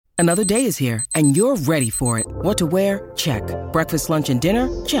Another day is here, and you're ready for it. What to wear? Check. Breakfast, lunch, and dinner?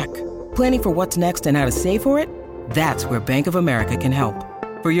 Check. Planning for what's next and how to save for it? That's where Bank of America can help.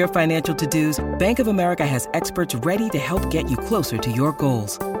 For your financial to-dos, Bank of America has experts ready to help get you closer to your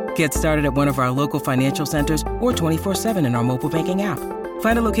goals. Get started at one of our local financial centers or 24/7 in our mobile banking app.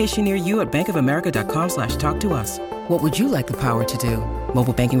 Find a location near you at bankofamerica.com/talktous. What would you like the power to do?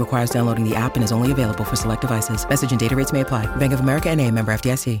 Mobile banking requires downloading the app and is only available for select devices. Message and data rates may apply. Bank of America N.A., member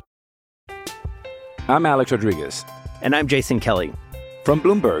FDIC. I'm Alex Rodriguez. And I'm Jason Kelly. From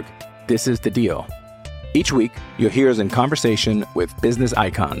Bloomberg, this is The Deal. Each week, you'll hear us in conversation with business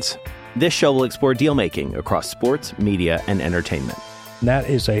icons. This show will explore deal-making across sports, media, and entertainment. That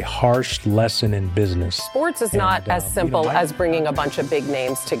is a harsh lesson in business. Sports is not as simple as bringing a bunch of big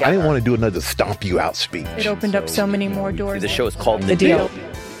names together. I didn't want to do another stomp you out speech. It opened up so many more doors. The show is called The Deal.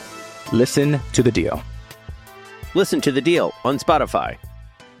 Listen to The Deal. Listen to The Deal on Spotify.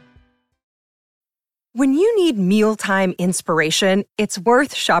 When you need mealtime inspiration, it's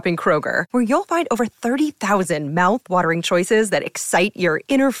worth shopping Kroger, where you'll find over 30,000 mouth-watering choices that excite your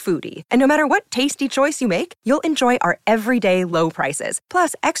inner foodie. And no matter what tasty choice you make, you'll enjoy our everyday low prices,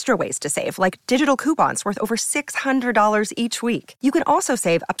 plus extra ways to save, like digital coupons worth over $600 each week. You can also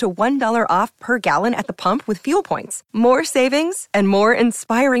save up to $1 off per gallon at the pump with fuel points. More savings and more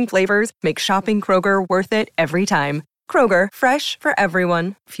inspiring flavors make shopping Kroger worth it every time. Kroger, fresh for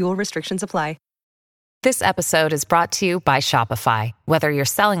everyone. Fuel restrictions apply. This episode is brought to you by Shopify. Whether you're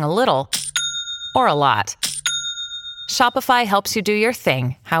selling a little or a lot, Shopify helps you do your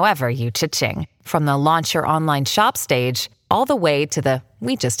thing, however you cha-ching. From the launch your online shop stage, all the way to the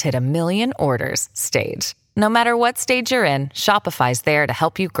we just hit 1 million orders stage. No matter what stage you're in, Shopify's there to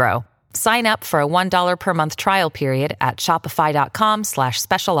help you grow. Sign up for a $1 per month trial period at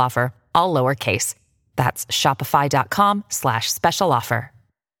shopify.com/special offer, all lowercase. That's shopify.com/special offer.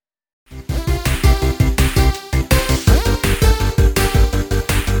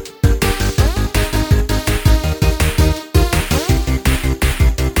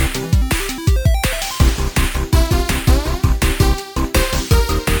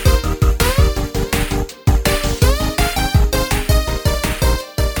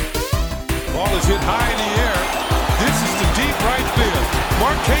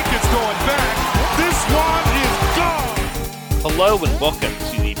 Hello and welcome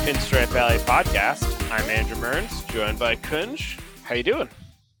to the Pinstripe Valley podcast. I'm Andrew Mearns, joined by Kunj. How you doing?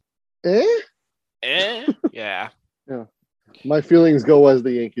 Yeah. Yeah. My feelings go as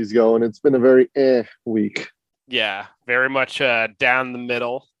the Yankees go, and it's been a very week. Yeah, very much down the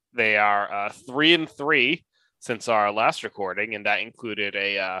middle. They are 3-3 since our last recording, and that included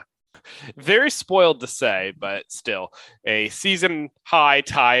a very spoiled to say, but still a season high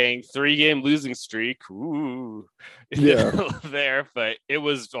tying 3-game losing streak. Ooh. Yeah. There, but it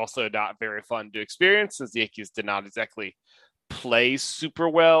was also not very fun to experience since the Yankees did not exactly play super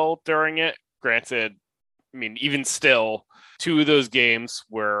well during it. Granted, I mean, even still, 2 of those games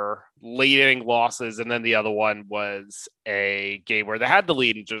were late inning losses, and then the other one was a game where they had the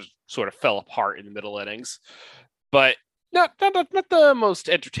lead and just sort of fell apart in the middle innings. But not the most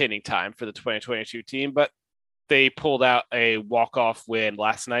entertaining time for the 2022 team, but they pulled out a walk-off win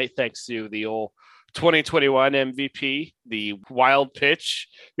last night thanks to the old 2021 MVP, the wild pitch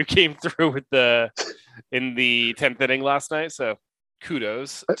who came through with in the 10th inning last night. So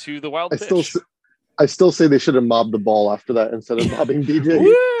kudos to the wild pitch. I still say they should have mobbed the ball after that instead of mobbing DJ. Woo,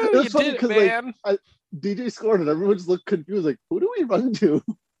 you did it, man. DJ scored and everyone just looked confused, like, who do we run to?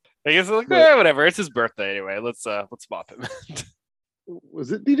 I guess like, whatever. It's his birthday anyway. Let's mop him.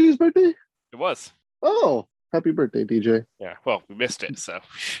 Was it DJ's birthday? It was. Oh, happy birthday, DJ. Yeah. Well, we missed it, so.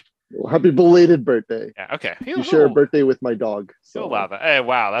 Well, happy belated birthday. Yeah. Okay. You share a birthday with my dog. So. You'll allow that. Hey,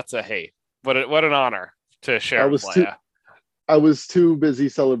 wow, that's a hey. What an honor to share with Leia. I was too busy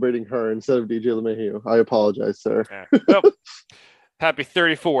celebrating her instead of DJ LeMahieu. I apologize, sir. Yeah. Well, happy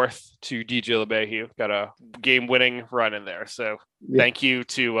 34th to DJ LeMahieu. Got a game-winning run in there. So Thank you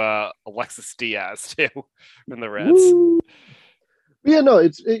to Alexis Diaz, too, in the Reds. Woo. Yeah, no,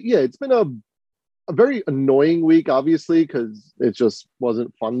 it's been a very annoying week, obviously, because it just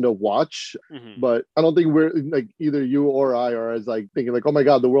wasn't fun to watch. Mm-hmm. But I don't think we're like either you or I are as like thinking like, oh my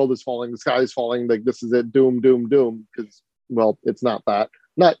God, the world is falling, the sky is falling, like this is it, doom, doom, doom. Because well, it's not that,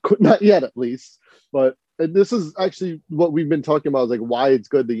 not yet at least. But this is actually what we've been talking about, is like why it's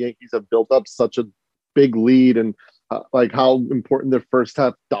good the Yankees have built up such a big lead, and like how important their first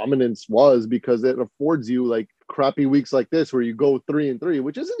half dominance was, because it affords you like crappy weeks like this where you go 3-3,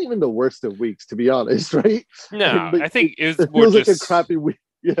 which isn't even the worst of weeks, to be honest, right? No, but I think it feels like a crappy week.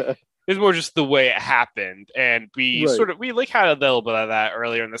 Yeah, It's more just the way it happened. And we had a little bit of that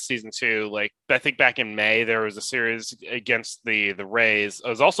earlier in the season too. Like, I think back in May, there was a series against the Rays. It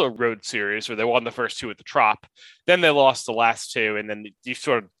was also a road series where they won the first two at the Trop. Then they lost the last two, and then you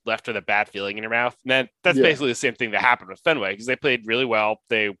sort of left with a bad feeling in your mouth. And that's basically the same thing that happened with Fenway, because they played really well.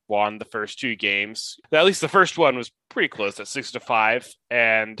 They won the first two games. At least the first one was pretty close at 6-5.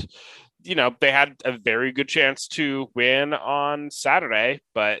 And they had a very good chance to win on Saturday,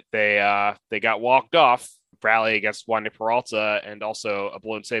 but they got walked off. Rally against Wandy Peralta, and also a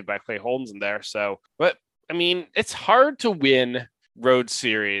blown save by Clay Holmes in there. So, but I mean, it's hard to win road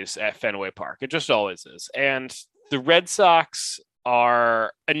series at Fenway Park. It just always is. And the Red Sox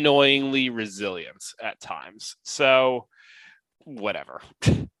are annoyingly resilient at times. So, whatever.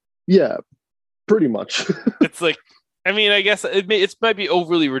 Yeah, pretty much. It's like, I mean, I guess it might be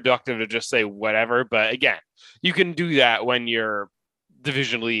overly reductive to just say whatever, but again, you can do that when your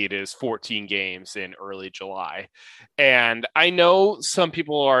division lead is 14 games in early July. And I know some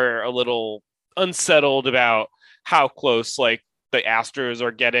people are a little unsettled about how close like the Astros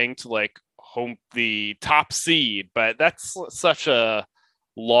are getting to like the top seed, but that's such a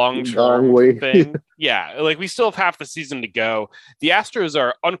long-term thing. Yeah, like we still have half the season to go. The Astros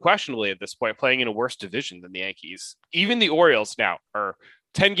are unquestionably at this point playing in a worse division than the Yankees. Even the Orioles now are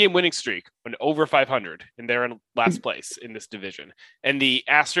 10-game winning streak and over 500, and they're in last place in this division. And the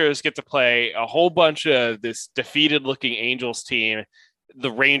Astros get to play a whole bunch of this defeated-looking Angels team,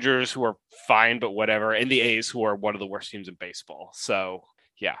 the Rangers, who are fine but whatever, and the A's, who are one of the worst teams in baseball. So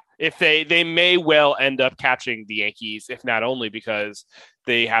yeah, if they may well end up catching the Yankees, if not only because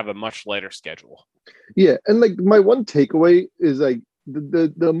they have a much lighter schedule. Yeah, and like my one takeaway is like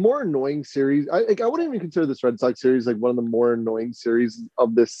the more annoying series. I wouldn't even consider this Red Sox series like one of the more annoying series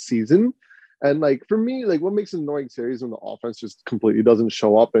of this season. And like for me, like what makes an annoying series when the offense just completely doesn't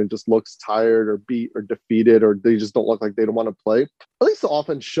show up and it just looks tired or beat or defeated, or they just don't look like they don't want to play. At least the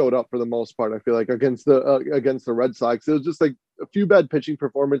offense showed up for the most part. I feel like against the Red Sox, it was just like a few bad pitching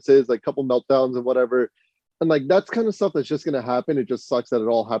performances, like a couple meltdowns and whatever. And like that's kind of stuff that's just going to happen. It just sucks that it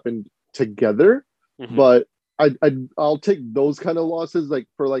all happened together. Mm-hmm. But I'll take those kind of losses like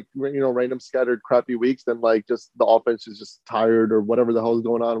for like random scattered crappy weeks than like just the offense is just tired or whatever the hell is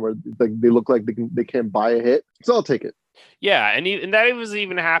going on where like they look like they can't buy a hit. So I'll take it. Yeah, and that was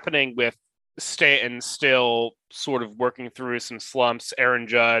even happening with Stanton still sort of working through some slumps. Aaron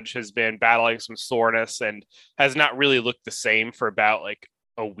Judge has been battling some soreness and has not really looked the same for about like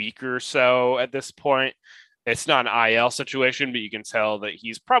a week or so at this point. It's not an IL situation, but you can tell that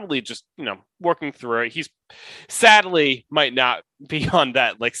he's probably just, working through it. He's sadly might not be on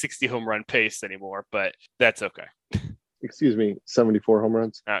that like 60 home run pace anymore, but that's okay. Excuse me, 74 home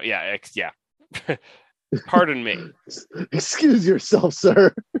runs? Yeah. Pardon me. Excuse yourself,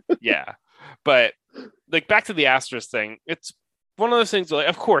 sir. Yeah. But like back to the Astros thing, it's one of those things like,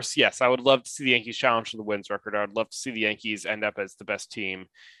 of course, yes, I would love to see the Yankees challenge for the wins record. I would love to see the Yankees end up as the best team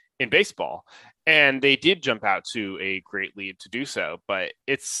in baseball. And they did jump out to a great lead to do so. But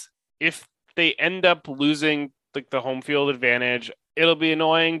if they end up losing like the home field advantage, it'll be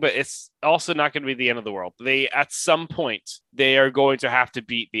annoying, but it's also not going to be the end of the world. At some point, they are going to have to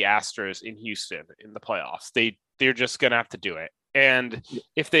beat the Astros in Houston in the playoffs. They're just going to have to do it. And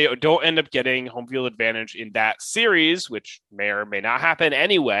if they don't end up getting home field advantage in that series, which may or may not happen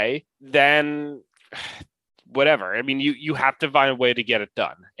anyway, then whatever. I mean, you have to find a way to get it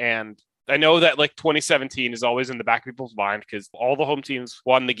done. And I know that like 2017 is always in the back of people's mind because all the home teams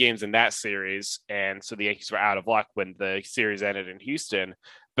won the games in that series. And so the Yankees were out of luck when the series ended in Houston.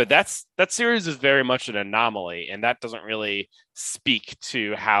 But that series is very much an anomaly. And that doesn't really speak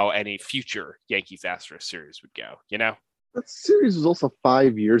to how any future Yankees-Astros series would go, That series was also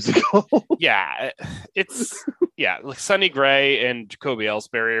 5 years ago. Yeah, like Sonny Gray and Jacoby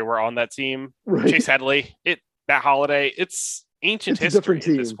Ellsbury were on that team. Right. Chase Headley, that holiday, it's ancient history at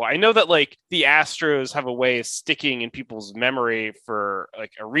this point. I know that like the Astros have a way of sticking in people's memory for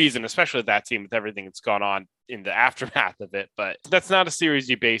like a reason, especially that team with everything that's gone on in the aftermath of it. But that's not a series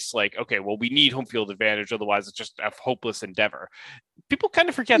you base like, okay, well, we need home field advantage. Otherwise, it's just a hopeless endeavor. People kind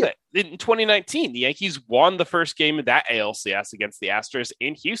of forget that in 2019, the Yankees won the first game of that ALCS against the Astros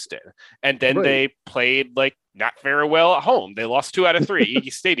in Houston. And then they played like not very well at home. They lost 2 out of 3 at Yankee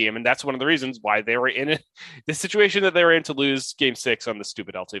Stadium. And that's one of the reasons why they were in the situation that they were in to lose game 6 on the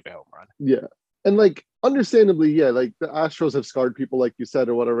stupid Altuve home run. Yeah. And like, understandably, like the Astros have scarred people, like you said,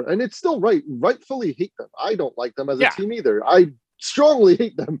 or whatever. And it's still rightfully hate them. I don't like them as a team either. I strongly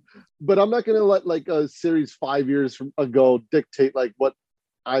hate them, but I'm not going to let like a series 5 years ago dictate like what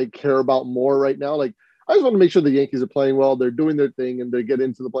I care about more right now. Like I just want to make sure the Yankees are playing well, they're doing their thing, and they get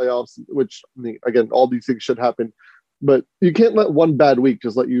into the playoffs, which, I mean, again, all these things should happen. But you can't let one bad week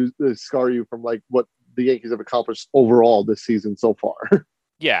just let you scar you from like what the Yankees have accomplished overall this season so far.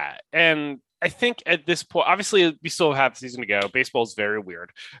 Yeah. And I think at this point, obviously, we still have a season to go. Baseball is very weird,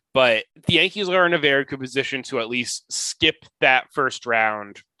 but the Yankees are in a very good position to at least skip that first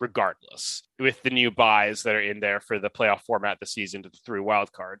round regardless with the new buys that are in there for the playoff format this season to the 3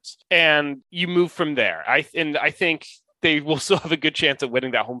 wild cards. And you move from there. I think they will still have a good chance at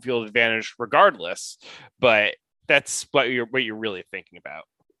winning that home field advantage regardless, but that's what you're really thinking about.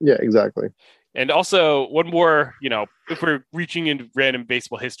 Yeah, exactly. And also, one more, if we're reaching into random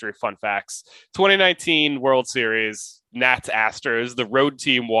baseball history fun facts, 2019 World Series, Nats Astros, the road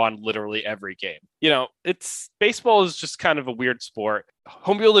team won literally every game. Baseball is just kind of a weird sport.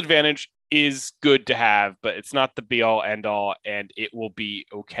 Home field advantage is good to have, but it's not the be all end all, and it will be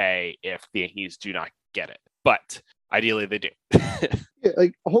okay if the Yankees do not get it. But ideally, they do. Yeah,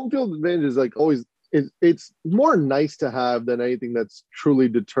 like home field advantage is like always. It's more nice to have than anything that's truly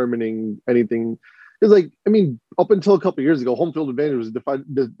determining anything. It's like, I mean, up until a couple of years ago, home field advantage was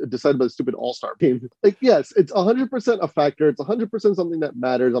decided by the stupid all-star game. Like, yes, it's 100% a factor. It's 100% something that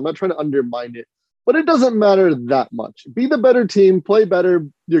matters. I'm not trying to undermine it, but it doesn't matter that much. Be the better team, play better.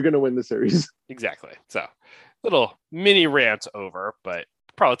 You're going to win the series. Exactly. So, little mini rant over, but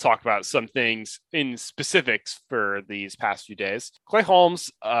probably talk about some things in specifics for these past few days. Clay Holmes,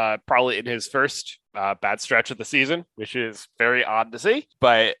 probably in his first bad stretch of the season, which is very odd to see,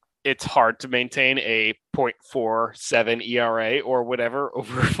 but it's hard to maintain a 0.47 ERA or whatever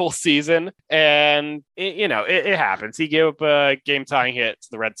over a full season. And it happens. He gave up a game tying hit to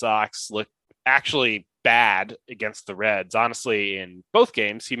the Red Sox, looked actually bad against the Reds. Honestly, in both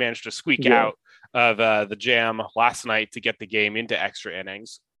games, he managed to squeak out of the jam last night to get the game into extra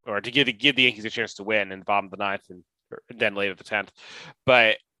innings, or to give the Yankees a chance to win in the bottom of the ninth and then late of the 10th.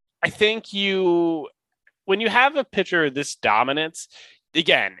 But I think when you have a pitcher this dominance,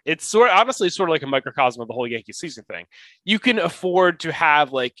 again, it's honestly sort of like a microcosm of the whole Yankee season thing. You can afford to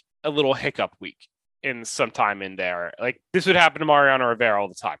have like a little hiccup week in some time in there. Like this would happen to Mariano Rivera all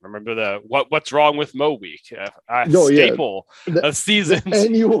the time. Remember the what's wrong with Mo week? Staple of seasons.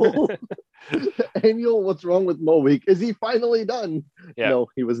 Annual what's wrong with Mo week. Is he finally done? Yeah. No,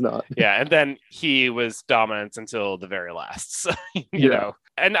 he was not. Yeah, and then he was dominant until the very last. So, you know.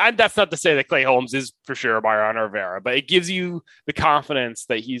 And that's not to say that Clay Holmes is for sure Mariano Rivera, but it gives you the confidence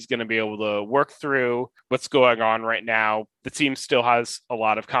that he's going to be able to work through what's going on right now. The team still has a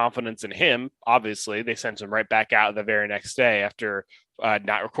lot of confidence in him. Obviously, they sent him right back out the very next day after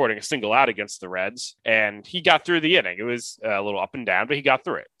not recording a single out against the Reds, and he got through the inning. It was a little up and down, but he got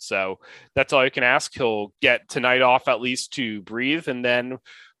through it. So that's all you can ask. He'll get tonight off at least to breathe, and then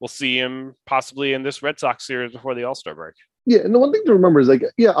we'll see him possibly in this Red Sox series before the All-Star break. Yeah, and the one thing to remember is like,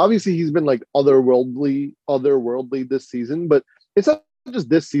 yeah, obviously he's been like otherworldly this season, but it's not just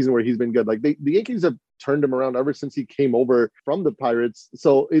this season where he's been good. Like the Yankees have turned him around ever since he came over from the Pirates.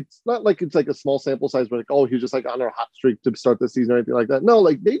 So it's not like it's like a small sample size where like, oh, he's just like on a hot streak to start the season or anything like that. No,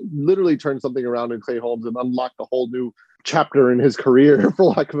 like they literally turned something around in Clay Holmes and unlocked a whole new chapter in his career, for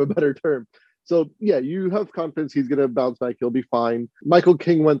lack of a better term. So, yeah, you have confidence he's going to bounce back. He'll be fine. Michael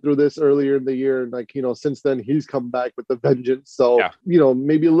King went through this earlier in the year. And, like, you know, since then, he's come back with the vengeance. So, you know,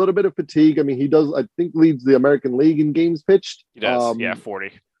 maybe a little bit of fatigue. I mean, he does, I think, leads the American League in games pitched. He does,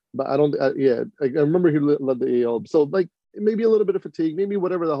 40. But I don't, I remember he led the AL. So, like, maybe a little bit of fatigue, maybe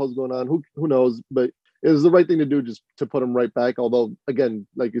whatever the hell's going on. Who knows? But it was the right thing to do just to put him right back. Although, again,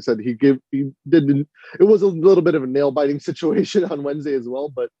 like you said, it was a little bit of a nail-biting situation on Wednesday as well.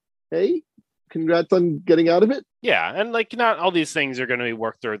 But, hey, congrats on getting out of it. Yeah, and like not all these things are going to be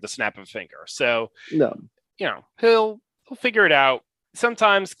worked through at the snap of a finger. So no, you know, he'll figure it out.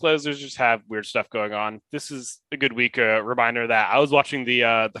 Sometimes closers just have weird stuff going on. This is a good week, a reminder that I was watching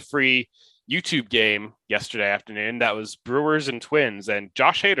the free YouTube game yesterday afternoon. That was Brewers and Twins, and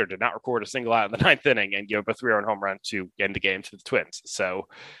Josh Hader did not record a single out in the ninth inning and give up a 3-run home run to end the game to the Twins. So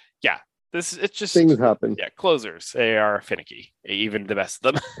yeah, it's just things happen. Yeah, closers, they are finicky, even the best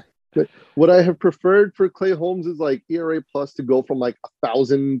of them. What I have preferred for Clay Holmes is like ERA plus to go from like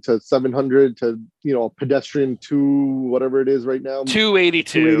 1,000 to 700 to, you know, pedestrian 2, whatever it is right now.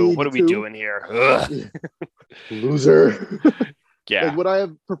 282. What are we doing here? Loser. Yeah. Like, would I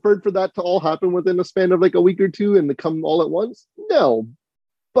have preferred for that to all happen within a span of like a week or two and to come all at once? No,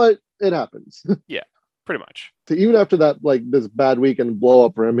 but it happens. Yeah, pretty much. So even after that, like this bad week and blow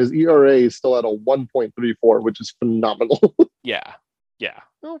up for him, his ERA is still at a 1.34, which is phenomenal. Yeah.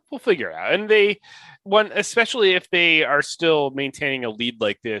 we'll figure it out. And especially if they are still maintaining a lead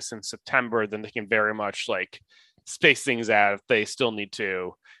like this in September, then they can very much like space things out if they still need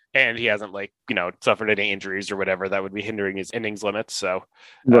to. And he hasn't suffered any injuries or whatever that would be hindering his innings limits. So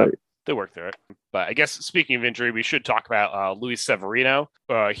they work through it. But I guess speaking of injury, we should talk about Luis Severino.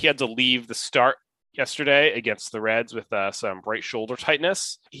 He had to leave the start yesterday against the Reds with some right shoulder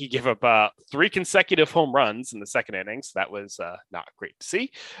tightness. He gave up 3 consecutive home runs in the second innings. That was not great to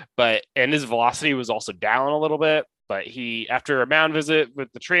see. And his velocity was also down a little bit. But after a mound visit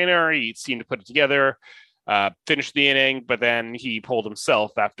with the trainer, he seemed to put it together. Finished the inning, but then he pulled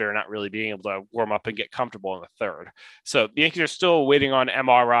himself after not really being able to warm up and get comfortable in the third. So the Yankees are still waiting on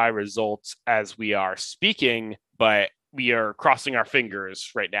MRI results as we are speaking, but we are crossing our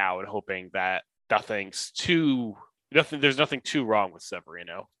fingers right now and hoping that there's nothing too wrong with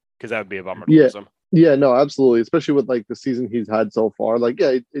Severino, because that would be a bummer to lose him. Yeah, no, absolutely. Especially with the season he's had so far.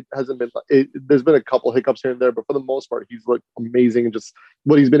 It hasn't been. There's been a couple hiccups here and there, but for the most part, he's looked amazing, and just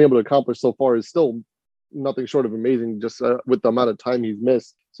what he's been able to accomplish so far is still nothing short of amazing, just with the amount of time he's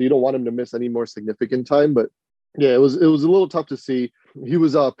missed. So you don't want him to miss any more significant time. But yeah, it was a little tough to see. He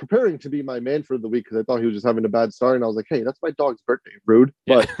was preparing to be my man for the week because I thought he was just having a bad start, and I was like, hey, that's my dog's birthday, rude.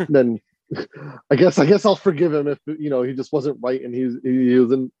 But then I guess I'll forgive him if he just wasn't right and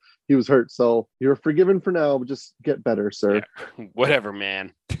he was hurt. So you're forgiven for now, but just get better, sir. Yeah. Whatever,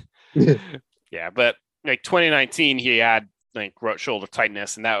 man. Yeah, but 2019 he had right shoulder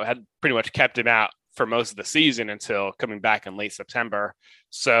tightness, and that had pretty much kept him out for most of the season until coming back in late September.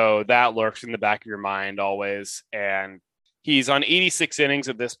 So that lurks in the back of your mind always. And he's on 86 innings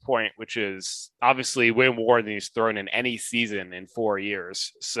at this point, which is obviously way more than he's thrown in any season in 4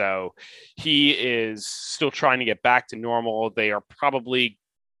 years. So he is still trying to get back to normal. They are probably,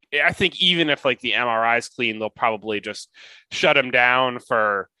 I think even if the MRI is clean, they'll probably just shut him down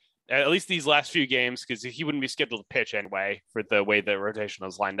for at least these last few games, because he wouldn't be scheduled to pitch anyway for the way the rotation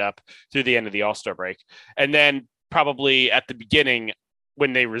is lined up through the end of the All-Star break. And then probably at the beginning,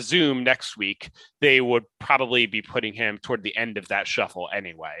 when they resume next week, they would probably be putting him toward the end of that shuffle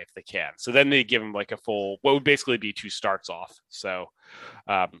anyway, if they can. So then they give him a full, what would basically be 2 starts off. So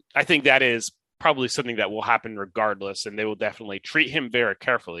I think that is probably something that will happen regardless, and they will definitely treat him very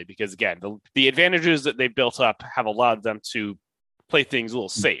carefully because, again, the advantages that they've built up have allowed them to play things a little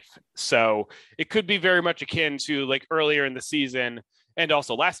safe. So it could be very much akin to earlier in the season and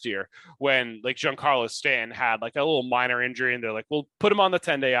also last year when Giancarlo Stanton had a little minor injury and they're we'll put him on the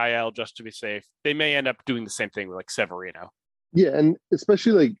 10-day IL just to be safe. They may end up doing the same thing with Severino. Yeah, and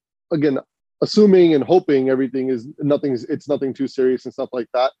especially again, assuming and hoping it's nothing too serious and stuff like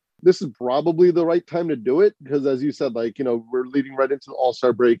that. This is probably the right time to do it because, as you said, we're leading right into the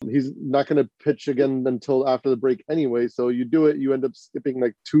All-Star break. He's not going to pitch again until after the break anyway. So you do it, you end up skipping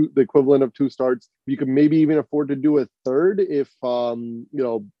the equivalent of 2 starts. You could maybe even afford to do a third if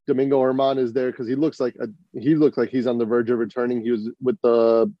Domingo Germán is there, because he looks like he's on the verge of returning. He was with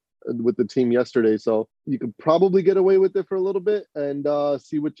the team yesterday, so you could probably get away with it for a little bit and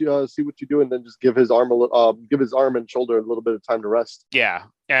see what you do, and then just give his arm and shoulder a little bit of time to rest. Yeah.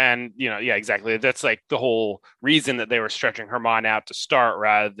 And, exactly. That's the whole reason that they were stretching Germán out to start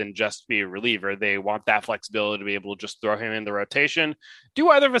rather than just be a reliever. They want that flexibility to be able to just throw him in the rotation. Do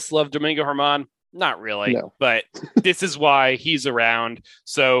either of us love Domingo Germán? Not really, no. But this is why he's around.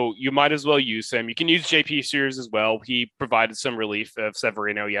 So you might as well use him. You can use JP Sears as well. He provided some relief of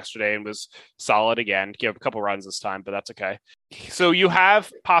Severino yesterday and was solid again. Gave up a couple runs this time, but that's okay. So you have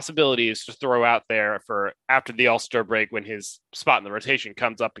possibilities to throw out there for after the All-Star break when his spot in the rotation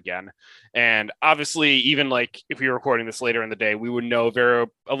comes up again. And obviously, even if we were recording this later in the day, we would know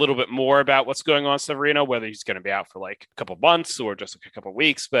a little bit more about what's going on with Severino, whether he's going to be out for a couple months or just a couple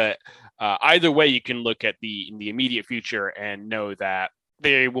weeks. But either way, you can look at in the immediate future and know that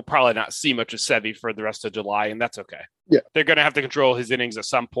they will probably not see much of Sevy for the rest of July, and that's okay. Yeah, they're going to have to control his innings at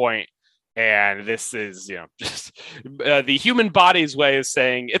some point. And this is, just the human body's way of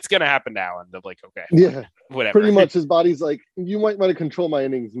saying it's going to happen now. And they're okay, yeah, whatever. Pretty much his body's you might want to control my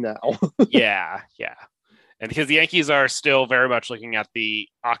innings now. Yeah. And because the Yankees are still very much looking at the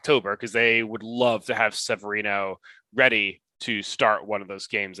October, because they would love to have Severino ready to start one of those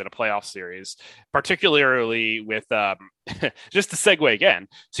games in a playoff series, particularly with just to segue again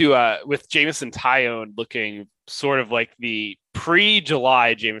to with Jameson Taillon looking sort of like the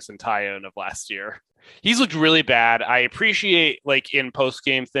pre-July Jameson Taillon of last year. He's looked really bad. I appreciate in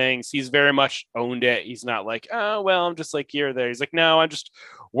post-game things, he's very much owned it. He's not oh, well, I'm just here or there. He's no, I'm just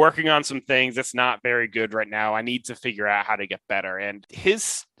working on some things that's not very good right now. I need to figure out how to get better. And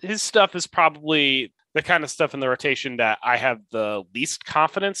his stuff is probably the kind of stuff in the rotation that I have the least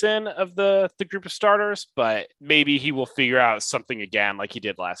confidence in of the group of starters, but maybe he will figure out something again like he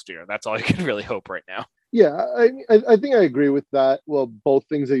did last year. That's all I can really hope right now. Yeah, I think I agree with that. Well, both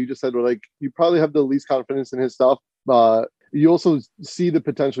things that you just said were like, you probably have the least confidence in his stuff. You also see the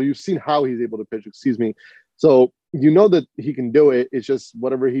potential. You've seen how he's able to pitch, So you know that he can do it. It's just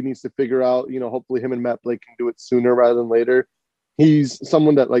whatever he needs to figure out. Hopefully him and Matt Blake can do it sooner rather than later. He's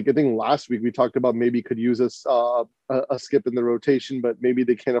someone that, like, I think last week we talked about maybe could use a skip in the rotation, but maybe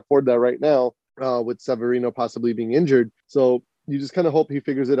they can't afford that right now with Severino possibly being injured. So you just kind of hope he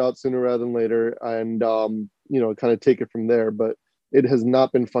figures it out sooner rather than later and, kind of take it from there. But it has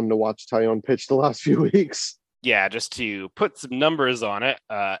not been fun to watch Taillon pitch the last few weeks. Yeah, just to put some numbers on it,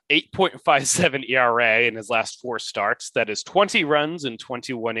 8.57 ERA in his last 4 starts. That is 20 runs in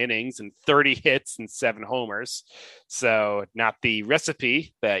 21 innings and 30 hits and 7 homers. So not the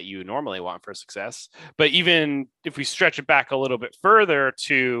recipe that you normally want for success. But even if we stretch it back a little bit further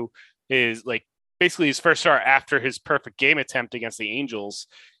to his, basically his first start after his perfect game attempt against the Angels,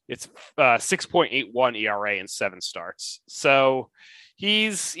 it's 6.81 ERA in 7 starts. So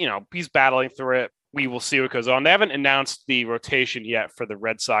he's battling through it. We will see what goes on. They haven't announced the rotation yet for the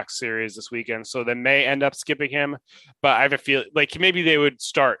Red Sox series this weekend, so they may end up skipping him. But I have a feel like maybe they would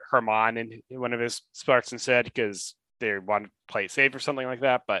start Herman in one of his starts instead because they want to play it safe or something like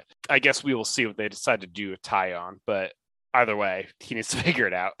that. But I guess we will see what they decide to do with Taillon. But either way, he needs to figure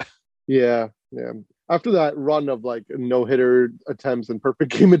it out. Yeah. After that run of no-hitter attempts and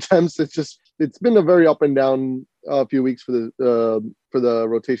perfect game attempts, it's been a very up and down few weeks for the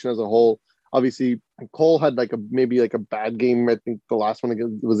rotation as a whole. Obviously, Cole had maybe a bad game. I think the last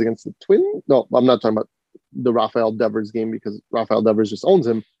one was against the Twins. No, I'm not talking about the Rafael Devers game because Rafael Devers just owns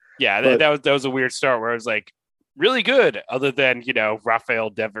him. Yeah, that was a weird start where it was really good, other than Rafael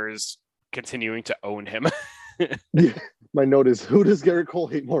Devers continuing to own him. Yeah, my note is, who does Garrett Cole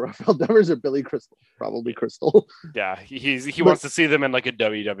hate more, Rafael Devers or Billy Crystal? Probably Crystal. Yeah, he wants to see them in a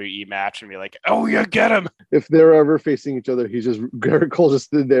WWE match and be like, "Oh, you get him." If they're ever facing each other, Garrett Cole just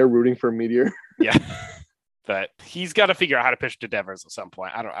stood there rooting for Meteor. Yeah, but he's got to figure out how to pitch to Devers at some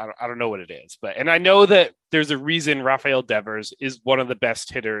point. I don't know what it is, and I know that there's a reason Rafael Devers is one of the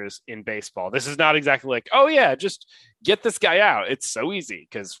best hitters in baseball. This is not exactly oh yeah, just get this guy out. It's so easy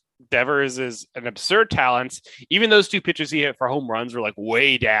because Devers is an absurd talent. Even those 2 pitches he hit for home runs were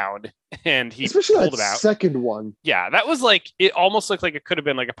way down, and he especially pulled that them out. Second one, yeah, that was it almost looked like it could have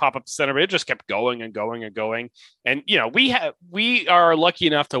been a pop up center, but it just kept going and going and going. And we are lucky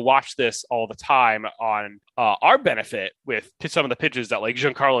enough to watch this all the time on our benefit with some of the pitches that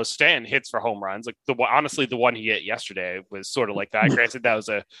Giancarlo Stanton hits for home runs. Honestly, the one he hit yesterday was sort of like that. Granted, that was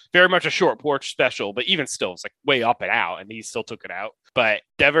very much a short porch special, but even still, it's way up and out, and he still took it out. But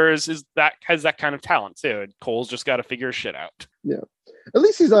Devers has that kind of talent too, and Cole's just got to figure his shit out. Yeah, at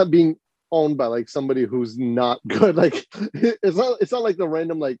least he's not being owned by somebody who's not good. It's not like the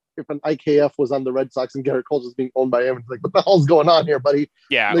random if an IKF was on the Red Sox and Garrett Cole's just being owned by him. It's what the hell's going on here, buddy?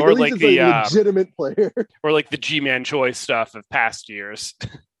 Yeah, or the legitimate player, or the G-Man choice stuff of past years.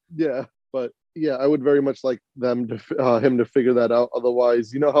 Yeah, but yeah, I would very much like him to figure that out.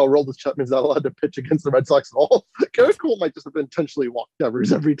 Otherwise, how Aroldis Chapman's not allowed to pitch against the Red Sox at all. Garrett Cole might just have intentionally walked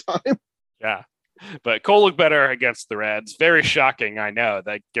Devers every time. Yeah, but Cole looked better against the Reds. Very shocking, I know,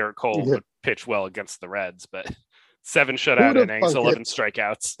 that Garrett Cole would pitch well against the Reds, but 7 shutout innings, 11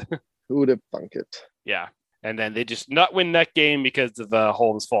 strikeouts. Who would have thunk it? Yeah, and then they just not win that game because of the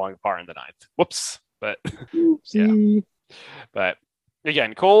Holmes falling apart in the 9th. Whoops. But yeah, but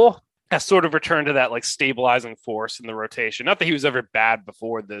again, Cole has sort of returned to that stabilizing force in the rotation. Not that he was ever bad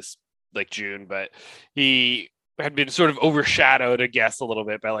before this June, but he had been sort of overshadowed, I guess, a little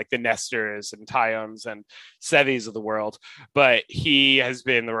bit by the Nestors and Taillons and Sevis of the world. But he has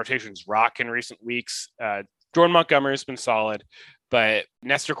been the rotation's rock in recent weeks. Jordan Montgomery has been solid, but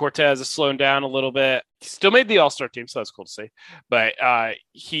Nestor Cortez has slowed down a little bit. He still made the All-Star team, so that's cool to see. But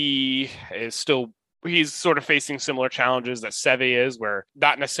he's sort of facing similar challenges that Sevy is, where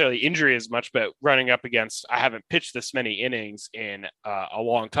not necessarily injury as much, but running up against, I haven't pitched this many innings in a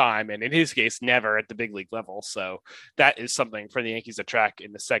long time. And in his case, never at the big league level. So that is something for the Yankees to track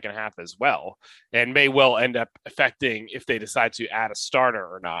in the second half as well, and may well end up affecting if they decide to add a starter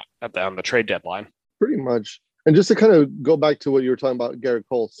or not on the trade deadline. Pretty much. And just to kind of go back to what you were talking about, Garrett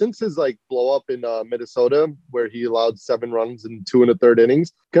Cole, since his like blow up in Minnesota, where he allowed 7 runs in 2 1/3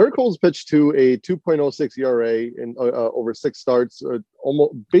 innings, Garrett Cole's pitched to a 2.06 ERA in over 6 starts,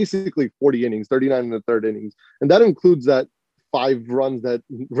 almost basically 40 innings, 39 1/3 innings. And that includes that 5 runs that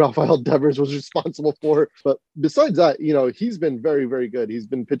Rafael Devers was responsible for. But besides that, he's been very, very good. He's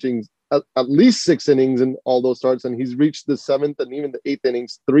been pitching at least 6 innings in all those starts, and he's reached the 7th and even the 8th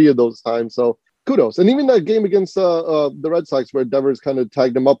innings 3 of those times. So kudos. And even that game against the Red Sox where Devers kind of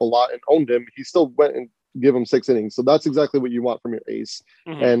tagged him up a lot and owned him, he still went and give him 6 innings. So that's exactly what you want from your ace.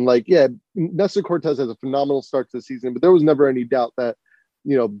 And Nestor Cortes has a phenomenal start to the season, but there was never any doubt that,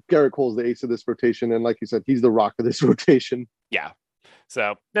 Garrett Cole's the ace of this rotation. And like you said, he's the rock of this rotation. Yeah.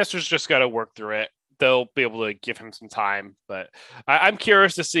 So Nestor's just got to work through it. They'll be able to give him some time, but I'm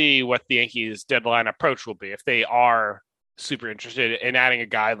curious to see what the Yankees deadline approach will be. If they are super interested in adding a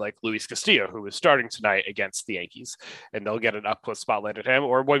guy like Luis Castillo, who is starting tonight against the Yankees, and they'll get an up-close spotlight at him,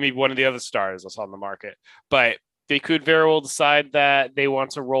 or maybe one of the other stars that's on the market. But they could very well decide that they want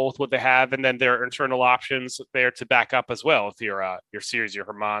to roll with what they have, and then there are internal options there to back up as well. If your series, your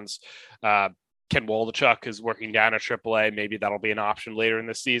Hermans, Ken Waldichuk is working down at AAA. Maybe that'll be an option later in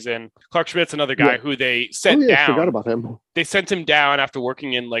the season. Clark Schmidt's another guy who they sent down. I forgot about him. They sent him down after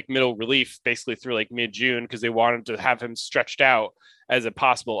working in middle relief, basically through mid-June, because they wanted to have him stretched out as a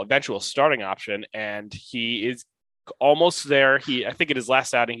possible eventual starting option. And he is almost there. I think in his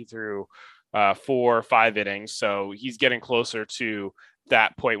last outing, he threw 4 or 5 innings. So he's getting closer to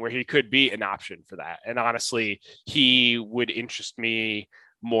that point where he could be an option for that. And honestly, he would interest me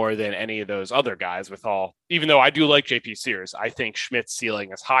more than any of those other guys even though I do like JP Sears. I think Schmidt's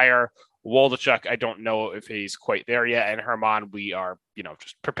ceiling is higher. Waldichuk, I don't know if he's quite there yet. And Herman, we are,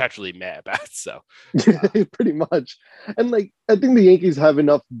 just perpetually mad about. So pretty much. And I think the Yankees have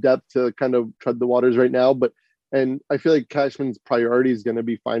enough depth to kind of tread the waters right now, and I feel like Cashman's priority is going to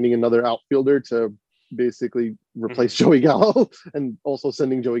be finding another outfielder to basically replace Joey Gallo and also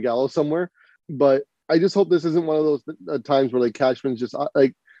sending Joey Gallo somewhere. But I just hope this isn't one of those times where Cashman's just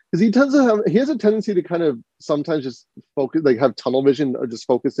because he has a tendency to kind of sometimes just focus, have tunnel vision or just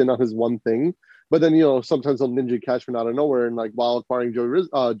focus in on his one thing. But then, sometimes he'll ninja Cashman out of nowhere, and while acquiring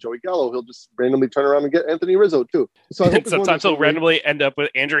Joey Gallo, he'll just randomly turn around and get Anthony Rizzo too. So sometimes he'll randomly end up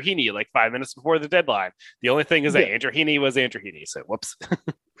with Andrew Heaney 5 minutes before the deadline. The only thing is that Andrew Heaney was Andrew Heaney. So whoops.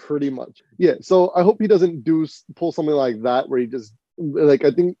 Pretty much. Yeah. So I hope he doesn't pull something like that where he just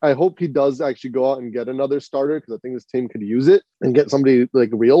I hope he does actually go out and get another starter, because I think this team could use it and get somebody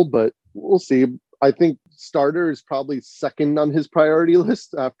real, but we'll see. I think starter is probably second on his priority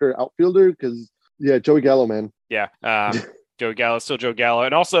list after outfielder, because Joey Gallo, man. Yeah. Joey Gallo, still Joe Gallo.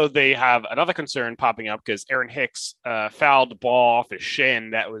 And also they have another concern popping up because Aaron Hicks fouled the ball off his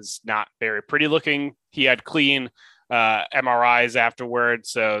shin. That was not very pretty looking. He had clean MRIs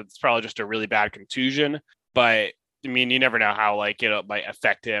afterwards, so it's probably just a really bad contusion. But I mean, you never know how it might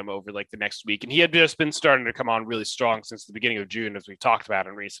affect him over the next week. And he had just been starting to come on really strong since the beginning of June, as we've talked about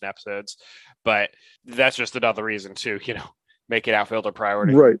in recent episodes. But that's just another reason to, make it outfielder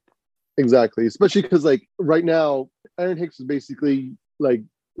priority. Right. Exactly. Especially because right now, Aaron Hicks is basically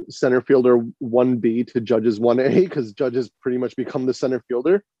center fielder 1B to Judge's 1A, because Judge has pretty much become the center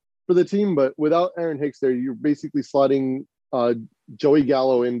fielder for the team. But without Aaron Hicks there, you're basically slotting Joey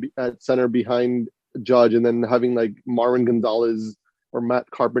Gallo in at center behind Judge, and then having Marwin Gonzalez or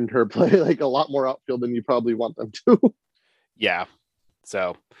Matt Carpenter play a lot more outfield than you probably want them to. Yeah.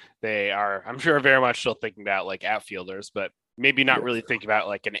 So they are, I'm sure, very much still thinking about outfielders, but maybe not really thinking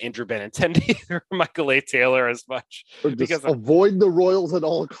about an Andrew Benintendi or Michael A. Taylor as much. Or just avoid the Royals at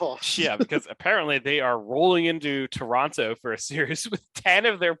all costs. Yeah, because apparently they are rolling into Toronto for a series with 10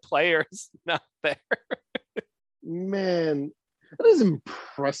 of their players not there. Man, that is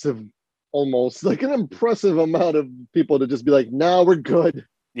impressive. Almost an impressive amount of people to just be nah, we're good.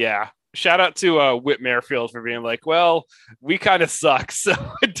 Yeah. Shout out to Whit Merrifield for being well, we kind of suck, so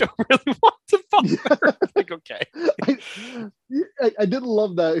I don't really want to bother. Okay. I did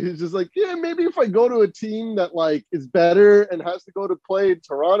love that. He's just maybe if I go to a team that is better and has to go to play in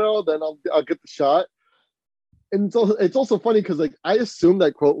Toronto, then I'll get the shot. And it's also funny because I assumed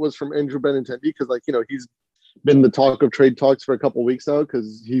that quote was from Andrew Benintendi, because he's been the talk of trade talks for a couple of weeks now,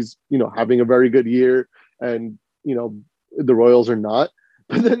 because he's having a very good year, and the Royals are not.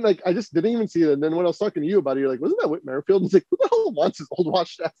 But then I just didn't even see it. And then when I was talking to you about it, you're wasn't that Whit Merrifield? It's who the hell wants his old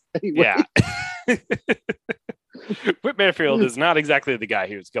washed ass anyway? Yeah. Whit Merrifield is not exactly the guy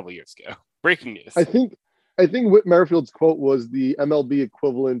he was a couple of years ago. Breaking news. I think Whit Merrifield's quote was the MLB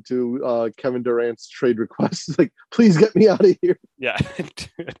equivalent to Kevin Durant's trade request. Please get me out of here. Yeah.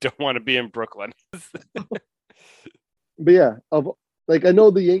 I don't want to be in Brooklyn. But yeah, I know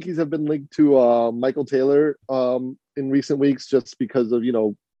the Yankees have been linked to Michael Taylor in recent weeks, just because of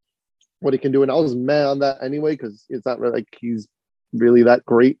what he can do, and I was mad on that anyway, because it's not really he's really that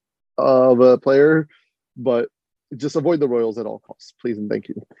great of a player. But just avoid the Royals at all costs, please and thank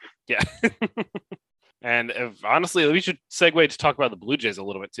you. Yeah. And honestly, we should segue to talk about the Blue Jays a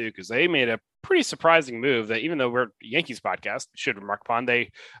little bit too, because they made a pretty surprising move that, even though we're a Yankees podcast, should remark upon,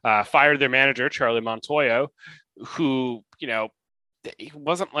 they fired their manager, Charlie Montoyo, who, he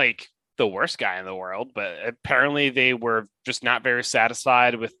wasn't like the worst guy in the world, but apparently they were just not very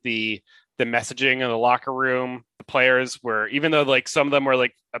satisfied with the messaging in the locker room. The players were, even though like some of them were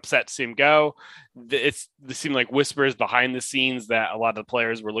like upset to see him go, it seemed like whispers behind the scenes that a lot of the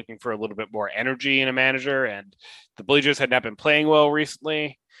players were looking for a little bit more energy in a manager, and the Blue Jays had not been playing well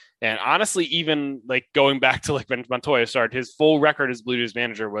recently. And honestly, even like going back to like when Montoya started, his full record as Blue Jays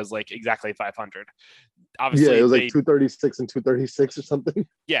manager was like exactly 500. Obviously, it was like 236 and 236 or something.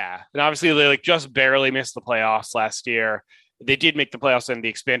 Yeah, and obviously they like just barely missed the playoffs last year. They did make the playoffs in the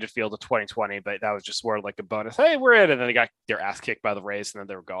expanded field of 2020, but that was just sort of like a bonus. Hey, we're in. And then they got their ass kicked by the Rays, and then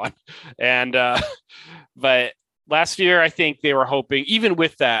they were gone. And, but last year, I think they were hoping, even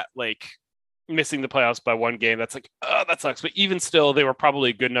with that, like missing the playoffs by one game, that's like, oh, that sucks. But even still, they were probably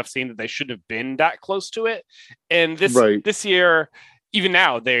a good enough team that they shouldn't have been that close to it. And this year, even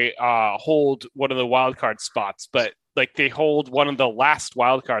now, they hold one of the wild card spots, but like they hold one of the last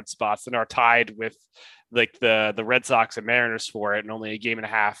wild card spots and are tied with like the Red Sox and Mariners for it, and only a game and a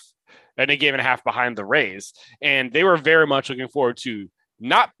half behind the Rays. And they were very much looking forward to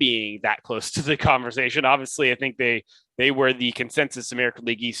not being that close to the conversation. Obviously, I think they were the consensus American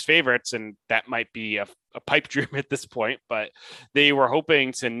League East favorites, and that might be a pipe dream at this point, but they were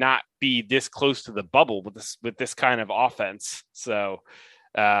hoping to not be this close to the bubble with this kind of offense. So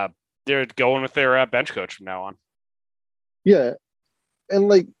they're going with their bench coach from now on. Yeah. And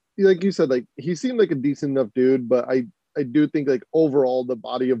like you said, like he seemed like a decent enough dude, but I do think like overall the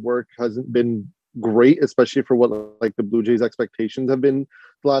body of work hasn't been great, especially for what like the Blue Jays expectations have been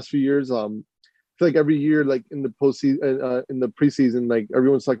the last few years. I feel like every year, like in the postseason, in the preseason, like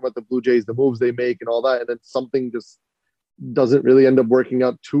everyone's talking about the Blue Jays, the moves they make and all that, and then something just doesn't really end up working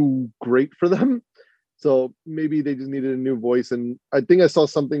out too great for them. So maybe they just needed a new voice. And I think I saw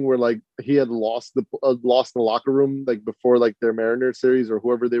something where like he had lost the locker room like before like their Mariners series or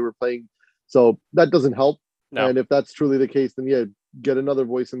whoever they were playing. So that doesn't help. No. And if that's truly the case, then yeah, get another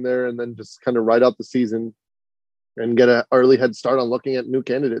voice in there and then just kind of ride out the season and get an early head start on looking at new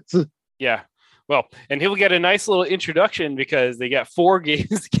candidates. Yeah. Well, and he'll get a nice little introduction because they got 4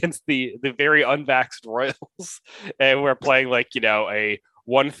 games against the very unvaxxed Royals. And we're playing like, a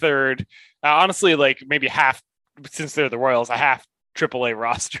 1/3, honestly, like maybe half, since they're the Royals, a half AAA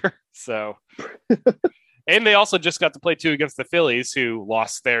roster. So, and they also just got to play 2 against the Phillies, who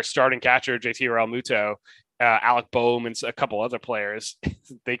lost their starting catcher, JT Realmuto, Alec Boehm, and a couple other players.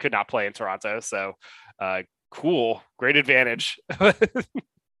 They could not play in Toronto. So, cool. Great advantage.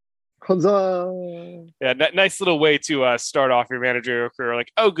 Huzzah. Yeah, nice little way to start off your managerial career.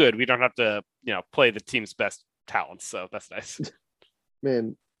 Like, oh, good. We don't have to, play the team's best talents. So that's nice.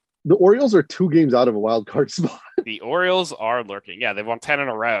 Man, the Orioles are 2 games out of a wild card spot. The Orioles are lurking. Yeah, they've won 10 in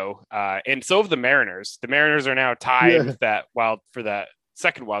a row. And so have the Mariners. The Mariners are now tied with that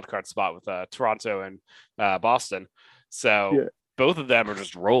second wild card spot with Toronto and Boston. So both of them are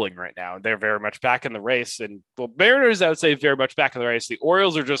just rolling right now. They're very much back in the race. And Mariners, I would say, very much back in the race. The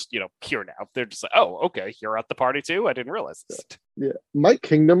Orioles are just, here now. They're just like, oh, okay, you're at the party too? I didn't realize this. Yeah. Mike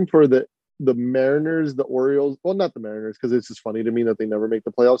Kingdom for the Mariners, the Orioles, well, not the Mariners, because it's just funny to me that they never make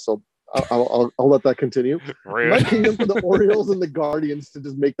the playoffs. So I'll let that continue. Mike Kingdom for the Orioles and the Guardians to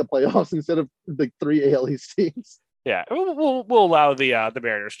just make the playoffs instead of the 3 AL East teams. Yeah, we'll allow the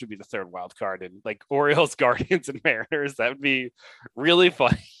Mariners to be the 3rd wild card, and like Orioles, Guardians, and Mariners. That would be really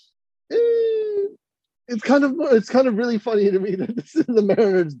funny. It's kind of really funny to me that the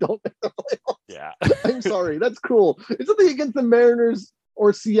Mariners don't make the playoffs. Yeah, I'm sorry. That's cool. It's nothing against the Mariners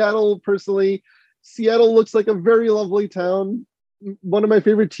or Seattle personally. Seattle looks like a very lovely town. One of my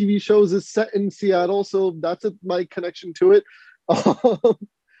favorite TV shows is set in Seattle, so that's my connection to it.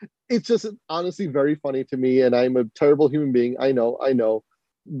 It's just honestly very funny to me, and I'm a terrible human being. I know,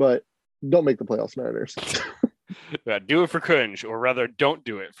 but don't make the playoffs, Mariners. Do it for Kunj, or rather, don't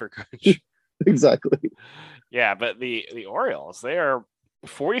do it for Kunj. Exactly. Yeah, but the Orioles, they are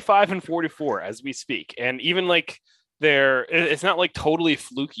 45 and 44 as we speak, and even like it's not like totally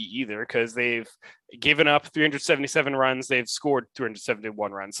fluky either, because they've given up 377 runs, they've scored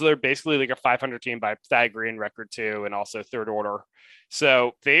 371 runs, so they're basically like a 500 team by Pythagorean record too, and also 3rd order.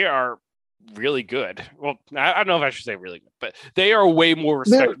 So they are really good. Well, I don't know if I should say really good, but they are way more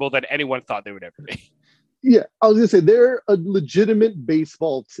respectable than anyone thought they would ever be. Yeah, I was gonna say they're a legitimate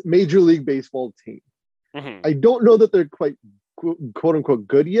Major League Baseball team. Mm-hmm. I don't know that they're quite quote unquote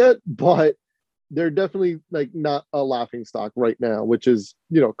good yet, but they're definitely like not a laughing stock right now, which is,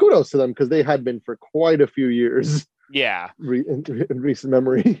 kudos to them because they had been for quite a few years. Yeah, in recent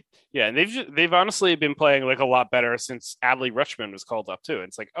memory. Yeah, and they've honestly been playing like a lot better since Adley Rutschman was called up too.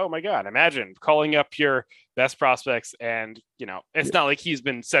 It's like, oh my god, imagine calling up your best prospects, and it's not like he's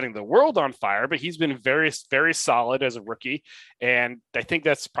been setting the world on fire, but he's been very, very solid as a rookie, and I think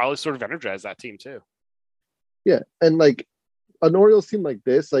that's probably sort of energized that team too. Yeah, and like an Orioles team like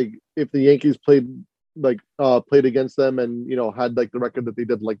this, like if the Yankees played against them and had like the record that they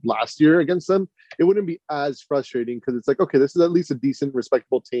did like last year against them, it wouldn't be as frustrating because it's like, okay, this is at least a decent,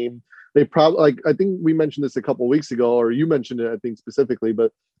 respectable team. They probably I think we mentioned this a couple of weeks ago, or you mentioned it, I think specifically,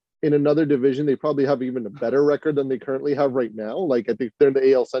 but in another division, they probably have even a better record than they currently have right now. Like I think they're in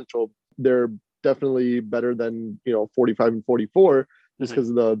the AL Central, they're definitely better than 45 and 44 just because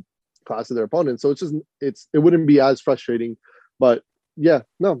of the class of their opponents. So it wouldn't be as frustrating, but yeah,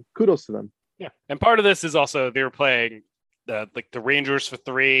 no, kudos to them. Yeah, and part of this is also they were playing the Rangers for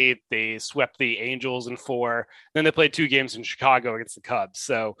 3. They swept the Angels in 4. Then they played 2 games in Chicago against the Cubs.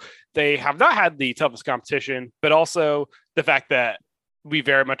 So they have not had the toughest competition, but also the fact that we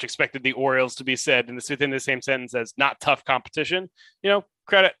very much expected the Orioles to be said within the same sentence as not tough competition.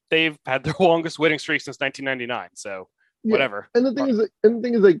 Credit, they've had their longest winning streak since 1999. So whatever. And the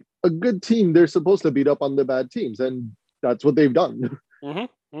thing is, like a good team, they're supposed to beat up on the bad teams, and that's what they've done.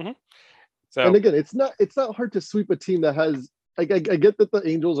 Mm-hmm. Mm-hmm. So, and again, it's not hard to sweep a team that has I get that the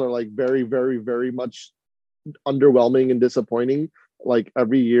Angels are like very, very, very much underwhelming and disappointing like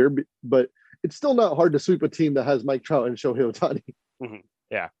every year, but it's still not hard to sweep a team that has Mike Trout and Shohei Ohtani. Mm-hmm.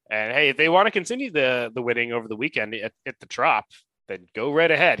 Yeah, and hey, if they want to continue the winning over the weekend at the Trop, then go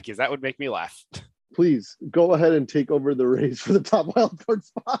right ahead because that would make me laugh. Please go ahead and take over the race for the top wild card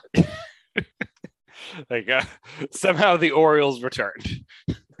spot. Somehow the Orioles returned.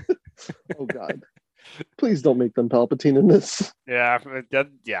 Oh God! Please don't make them Palpatine in this. Yeah.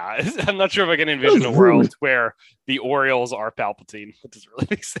 I'm not sure if I can envision a world where the Orioles are Palpatine. That doesn't really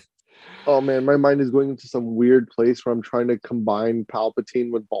make sense. Oh man, my mind is going into some weird place where I'm trying to combine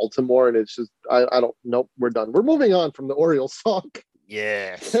Palpatine with Baltimore, and it's just I don't. Nope, we're done. We're moving on from the Orioles talk.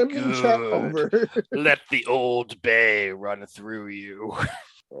 Yes, over. Let the old bay run through you.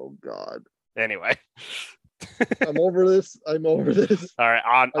 Oh God. Anyway. I'm over this. All right.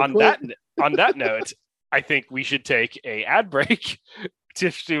 On that note, I think we should take a ad break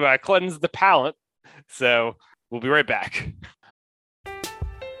to cleanse the palate. So we'll be right back.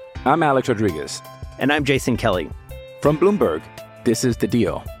 I'm Alex Rodriguez. And I'm Jason Kelly. From Bloomberg, this is The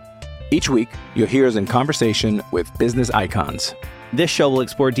Deal. Each week, you'll hear us in conversation with business icons. This show will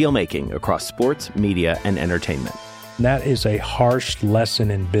explore deal-making across sports, media, and entertainment. That is a harsh lesson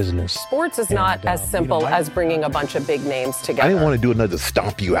in business. Sports is not as simple as bringing a bunch of big names together. I didn't want to do another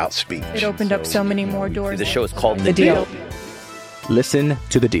stomp you out speech. It opened up so many more doors. The show is called The Deal. Listen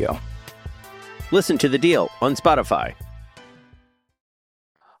to The Deal. Listen to The Deal on Spotify.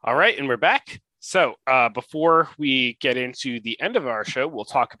 All right, and we're back. So before we get into the end of our show, we'll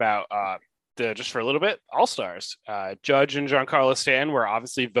talk about just for a little bit, All-Stars. Judge and Giancarlo Stanton were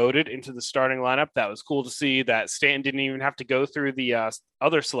obviously voted into the starting lineup. That was cool to see that Stanton didn't even have to go through the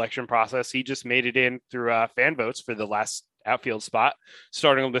other selection process. He just made it in through fan votes for the last outfield spot,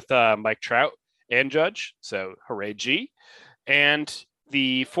 starting with Mike Trout and Judge. So hooray, G. And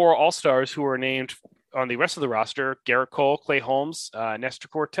the 4 All-Stars who were named on the rest of the roster, Garrett Cole, Clay Holmes, Nestor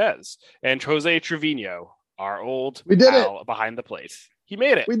Cortez, and Jose Trevino, our old pal behind the plate. He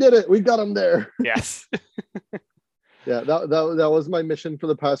made it. We did it. We got him there. Yes. Yeah, that was my mission for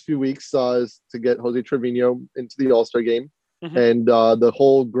the past few weeks, is to get Jose Trevino into the All-Star game. Mm-hmm. And the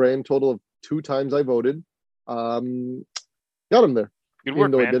whole grand total of 2 times I voted, got him there. Good work,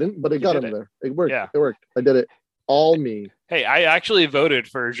 even though man. it didn't, but it got him there. It worked. Yeah. It worked. I did it. All me. Hey, I actually voted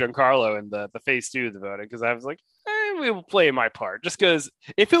for Giancarlo in the phase 2 of the voting because I was like, we will play my part. Just because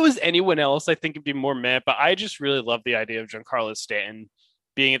if it was anyone else, I think it'd be more meh. But I just really love the idea of Giancarlo Stanton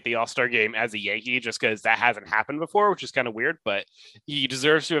being at the All-Star game as a Yankee, just because that hasn't happened before, which is kind of weird, but he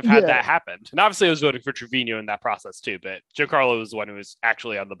deserves to have had that happen. And obviously I was voting for Trevino in that process too, but Giancarlo was the one who was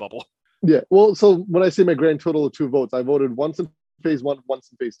actually on the bubble. Yeah. Well, so when I say my grand total of 2 votes, I voted once in phase 1, once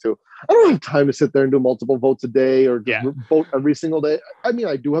in phase 2. I don't have time to sit there and do multiple votes a day or just vote every single day. I mean,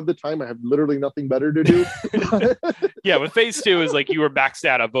 I do have the time. I have literally nothing better to do. Yeah, with phase 2 is like you were maxed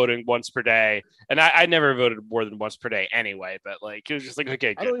out of voting once per day. And I never voted more than once per day anyway, but like it was just like,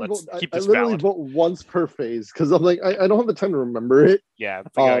 okay, good, let's keep this I literally valid. vote once per phase because I'm like, I don't have the time to remember it. Yeah.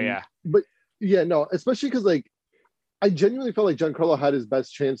 But yeah, no, especially because like I genuinely felt like Giancarlo had his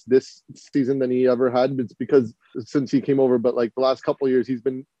best chance this season than he ever had. It's because since he came over, but like the last couple of years, he's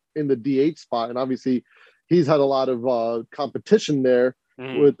been in the DH spot, and obviously he's had a lot of competition there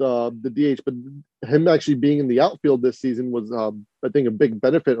with the DH. But him actually being in the outfield this season was, I think, a big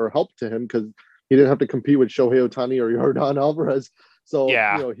benefit or help to him because he didn't have to compete with Shohei Ohtani or Yordan Alvarez. So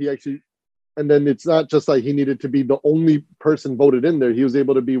he actually. And then it's not just like he needed to be the only person voted in there. He was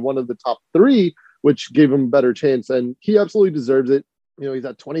able to be one of the top 3, which gave him a better chance. And he absolutely deserves it. He's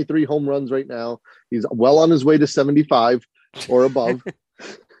at 23 home runs right now. He's well on his way to 75 or above.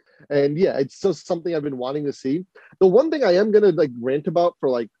 And it's just something I've been wanting to see. The one thing I am going to rant about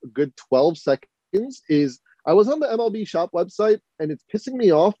for a good 12 seconds is I was on the MLB Shop website, and it's pissing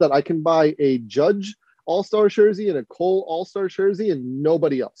me off that I can buy a Judge All-Star jersey and a Cole All-Star jersey and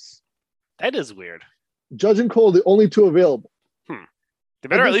nobody else. That is weird. Judge and Cole, the only 2 available. They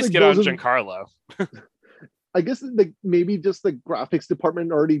better at least get on Giancarlo. I guess maybe just the graphics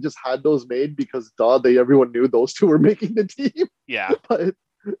department already just had those made because everyone knew those 2 were making the team. Yeah. But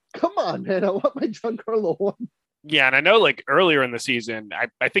come on, man. I want my Giancarlo one. Yeah, and I know earlier in the season,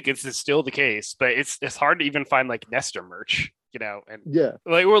 I think it's still the case, but it's hard to even find Nestor merch, and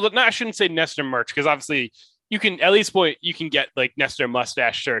I shouldn't say Nestor merch because obviously you can at least you can get Nestor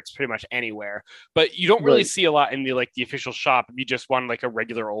mustache shirts pretty much anywhere, but you don't really see a lot in the the official shop if you just want a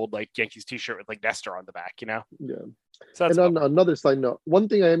regular old Yankees t-shirt with Nestor on the back, Yeah. So and on another side note, one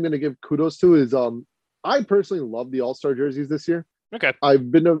thing I am going to give kudos to is I personally love the All-Star jerseys this year. Okay. I've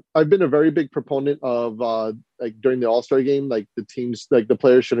been a very big proponent of during the All-Star game, the teams the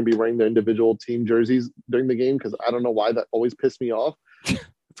players shouldn't be wearing their individual team jerseys during the game because I don't know why that always pissed me off.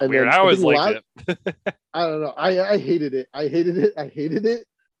 It's weird. I always liked it. I don't know. I hated it. I hated it.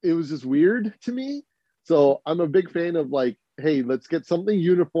 It was just weird to me. So I'm a big fan of hey, let's get something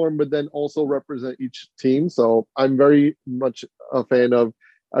uniform, but then also represent each team. So I'm very much a fan of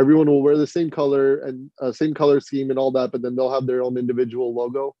everyone will wear the same color and same color scheme and all that, but then they'll have their own individual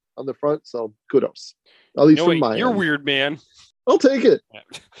logo on the front. So kudos. At least from my You're end. weird, man. I'll take it.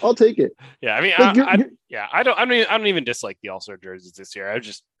 I'll take it. Yeah, I mean, I don't even dislike the All-Star jerseys this year.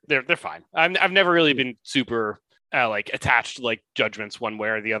 They're fine. I've never really been super attached to judgments one way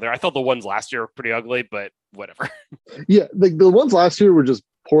or the other. I thought the ones last year were pretty ugly, but whatever. Yeah, the ones last year were just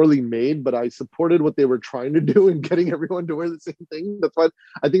poorly made, but I supported what they were trying to do and getting everyone to wear the same thing. That's why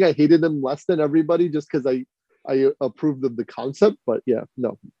I think I hated them less than everybody, just because I approved of the concept. But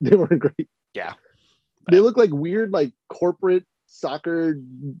no, they weren't great. Yeah, they look like weird corporate soccer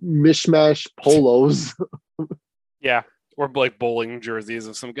mishmash polos. Yeah, or bowling jerseys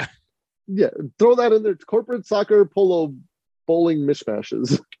of some guy. Yeah, throw that in there. Corporate soccer polo bowling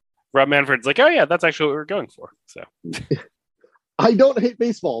mishmashes. Rob Manfred's oh yeah, that's actually what we're going for. So I don't hate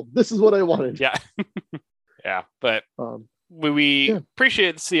baseball. This is what I wanted. Yeah. Yeah, but we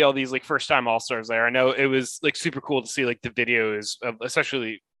appreciate to see all these first time All-Stars there. I know it was super cool to see the videos of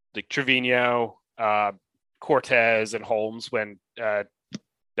especially Trevino, Cortez and Holmes when I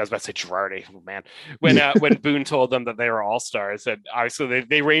was about to say Girardi, when Boone told them that they were all-stars, and obviously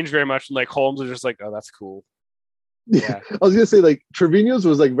they range very much, and Holmes was just oh, that's cool. Yeah. I was gonna say Trevino's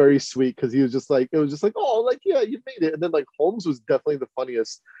was very sweet because he was just it was just oh yeah, you made it. And then Holmes was definitely the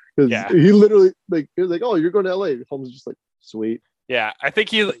funniest because he literally he was oh, you're going to LA. Holmes was just sweet. Yeah, I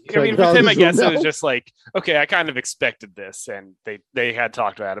think with him, I guess it was just okay, I kind of expected this, and they had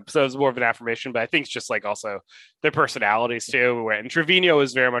talked about it, so it was more of an affirmation. But I think it's just also their personalities too. And Trevino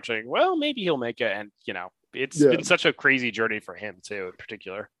is very much well, maybe he'll make it, and it's been such a crazy journey for him too, in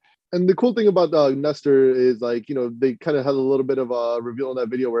particular. And the cool thing about Nestor is they kind of had a little bit of a reveal in that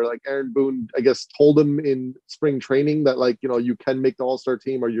video where Aaron Boone, I guess, told him in spring training that you can make the All-Star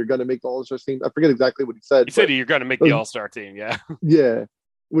team or you're going to make the All-Star team. I forget exactly what he said. He said you're going to make the All-Star team. Yeah. Yeah.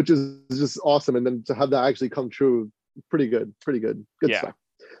 Which is just awesome. And then to have that actually come true, pretty good. Good stuff.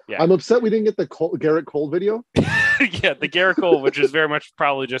 Yeah. I'm upset we didn't get the Garrett Cole video. Yeah. The Garrett Cole, which is very much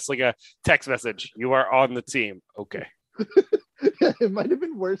probably just a text message. You are on the team. Okay. Yeah, it might have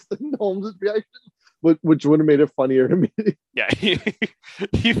been worse than Holmes' reaction, which would have made it funnier to me. Yeah,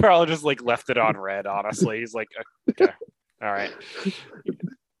 he probably just left it on red. Honestly, he's okay, all right.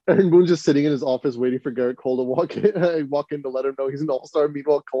 Aaron Boone's just sitting in his office waiting for Garrett Cole to walk in to let him know he's an all-star.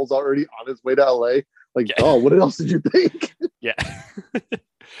 Meanwhile, Cole's already on his way to LA. Oh, what else did you think? Yeah.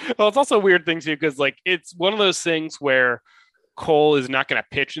 Well, it's also a weird thing too because it's one of those things where Cole is not going to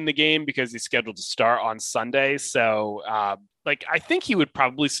pitch in the game because he's scheduled to start on Sunday. So, I think he would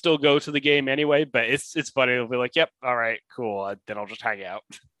probably still go to the game anyway, but it's funny. He'll be yep, all right, cool. Then I'll just hang out.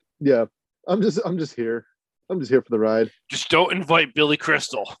 Yeah, I'm just here. I'm just here for the ride. Just don't invite Billy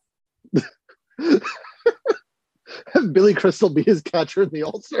Crystal. have Billy Crystal be his catcher in the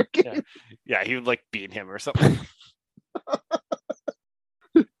All-Star game. Yeah, he would like beat him or something.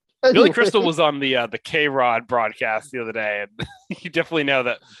 Billy Crystal was on the K-Rod broadcast the other day, and you definitely know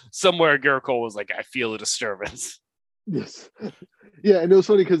that somewhere Garrett Cole was like, I feel a disturbance. Yes. Yeah, and it was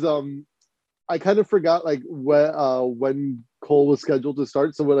funny because I kind of forgot like when Cole was scheduled to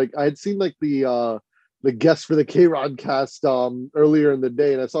start. So like I had seen like the guest for the K-Rod cast earlier in the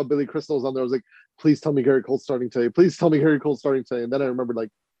day, and I saw Billy Crystal was on there. I was like, please tell me Garrett Cole's starting today. Please tell me Garrett Cole's starting today. And then I remembered like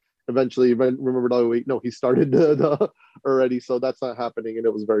eventually remembered, oh wait, no, he started already, so that's not happening, and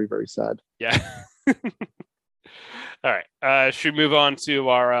it was very, very sad. Yeah. All right. Should we move on to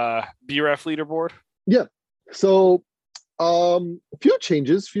our BREF leaderboard? Yeah. So a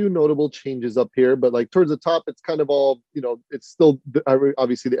few notable changes up here, but like towards the top, it's kind of all, it's still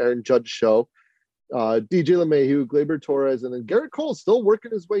obviously the Aaron Judge show. DJ LeMahieu, Gleyber Torres, and then Garrett Cole still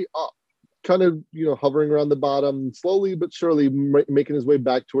working his way up, kind of, hovering around the bottom, slowly but surely making his way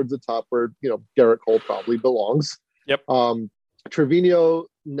back towards the top where, Garrett Cole probably belongs. Yep. Trevino,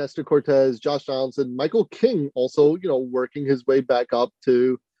 Nestor Cortez, Josh Donaldson, Michael King also, working his way back up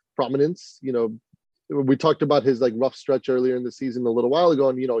to prominence. We talked about his like rough stretch earlier in the season a little while ago,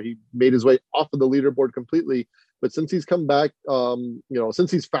 and, he made his way off of the leaderboard completely. But since he's come back,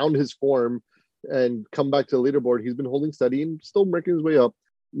 since he's found his form and come back to the leaderboard, he's been holding steady and still making his way up.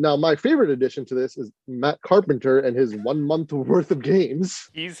 Now, my favorite addition to this is Matt Carpenter and his 1 month worth of games.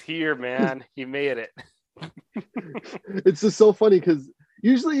 He's here, man. He made it. It's just so funny because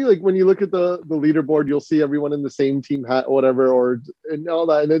usually, like when you look at the leaderboard, you'll see everyone in the same team hat or whatever, and all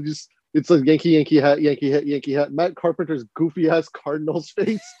that, and it's like Yankee hat. Matt Carpenter's goofy ass Cardinals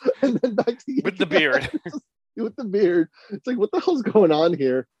face, and then back to with the beard. With the beard, it's like, what the hell's going on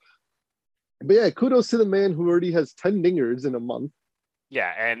here? But yeah, kudos to the man who already has 10 dingers in a month.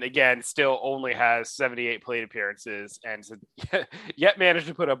 Yeah, and again, still only has 78 plate appearances, and yet managed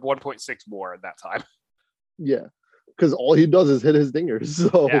to put up 1.6 more in that time. Yeah, because all he does is hit his dingers.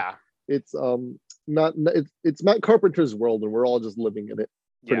 So yeah, it's it's Matt Carpenter's world, and we're all just living in it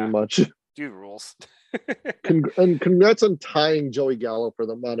pretty much. Dude rules. And congrats on tying Joey Gallo for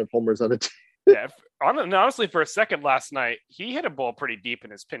the amount of homers on a team. Yeah, honestly, for a second last night, he hit a ball pretty deep in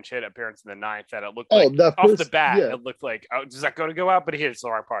his pinch hit appearance in the ninth that it looked like off the bat, it looked like, is that going to go out? But he hit it the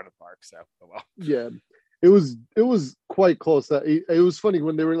wrong part of the park, so oh well. Yeah, it was quite close. That it was funny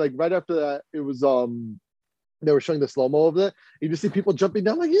when they were like right after that. It was they were showing the slow mo of that. You just see people jumping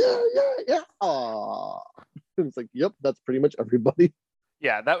down like yeah. Aww. It's like, yep, that's pretty much everybody.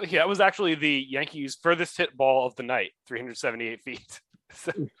 Yeah, that was actually the Yankees' furthest hit ball of the night, 378 feet.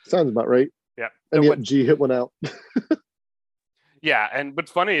 So, sounds about right. Yeah, and yet G hit one out. Yeah, and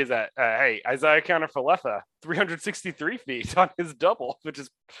what's funny is that Isaiah Kiner-Falefa, 363 feet on his double, which is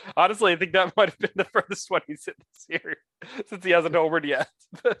honestly, I think that might have been the furthest one he's hit this year since he hasn't homered yet.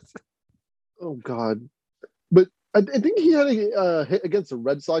 Oh God! But I think he had a hit against the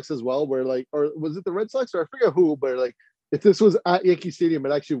Red Sox as well, where or was it the Red Sox or I forget who, but like if this was at Yankee Stadium,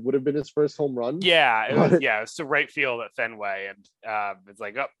 it actually would have been his first home run. Yeah, it was to right field at Fenway, and it's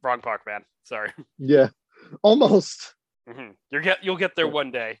like, oh, wrong park, man. Sorry. Yeah, almost. Mm-hmm. You'll get there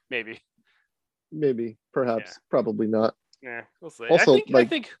one day, maybe, perhaps, probably not. Yeah, we'll see. Also,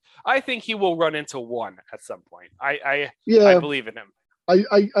 I think he will run into one at some point. I believe in him.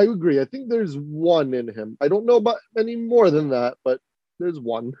 I agree. I think there's one in him. I don't know about any more than that, but there's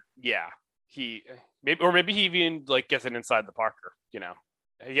one. Yeah, maybe he even like gets it inside the Parker.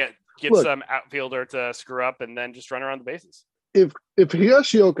 Get some outfielder to screw up and then just run around the bases. If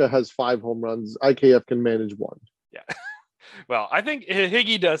Higashioka has 5 home runs, IKF can manage 1. Yeah. Well, I think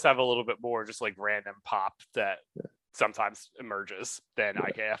Higgy does have a little bit more just like random pop that sometimes emerges than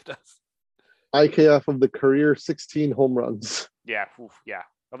IKF does. IKF of the career 16 home runs. Yeah. Yeah.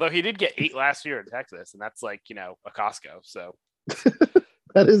 Although he did get 8 last year in Texas, and that's like, a Costco. So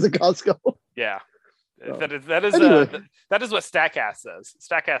that is a Costco. Yeah. Oh. That is that is what Statcast says.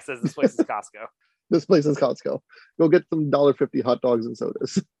 Statcast says this place is Costco. This place is Costco. Go get some $1.50 hot dogs and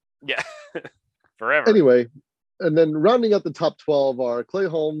sodas. Yeah. Forever. Anyway, and then rounding out the top 12 are Clay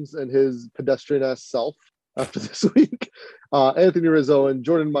Holmes and his pedestrian ass self after this week. Anthony Rizzo and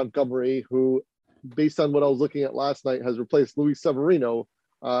Jordan Montgomery, who, based on what I was looking at last night, has replaced Luis Severino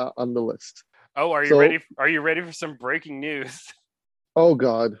on the list. Oh, are you ready? Are you ready for some breaking news? Oh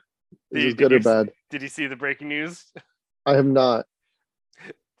God. Is it good or bad? Did you see the breaking news? I have not.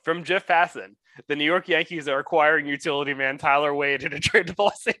 From Jeff Passan, the New York Yankees are acquiring utility man Tyler Wade in a trade to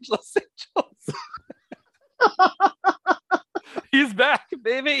Los Angeles Angels. He's back,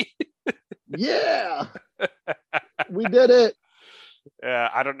 baby. Yeah. We did it.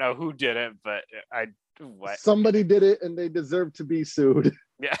 I don't know who did it, but What? Somebody did it, and they deserve to be sued.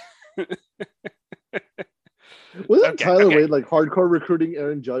 Yeah. Wasn't Tyler Wade like hardcore recruiting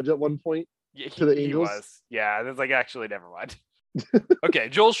Aaron Judge at one point to the Angels? He was. Yeah, it's like, actually, never mind. Okay,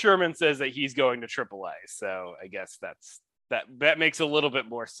 Joel Sherman says that he's going to AAA, so I guess that makes a little bit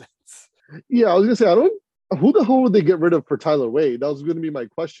more sense. Yeah, I was gonna say, who the hell would they get rid of for Tyler Wade? That was going to be my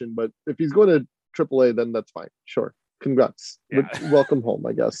question, but if he's going to AAA, then that's fine. Sure, congrats. Yeah. Welcome home,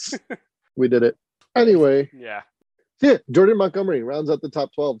 I guess. We did it anyway. Yeah. Yeah, Jordan Montgomery rounds out the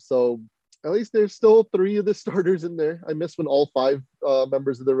top 12. So at least there's still 3 of the starters in there. I missed when all 5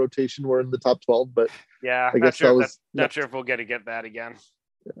 members of the rotation were in the top 12, but yeah, I guess that was not sure if we'll get that again.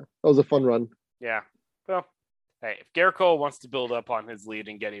 Yeah, that was a fun run. Yeah. Well, hey, if Garrett Cole wants to build up on his lead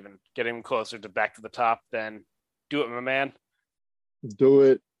and get him closer to back to the top, then do it, my man. Do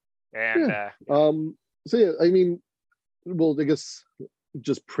it. And yeah. So yeah, I mean, well, I guess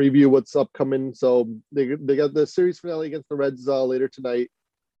just preview what's upcoming. So they got the series finale against the Reds later tonight.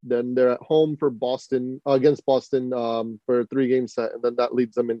 Then they're at home for Boston against Boston for a 3-game set, and then that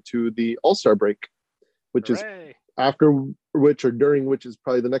leads them into the All-Star break, which Hooray. Is after which or during which is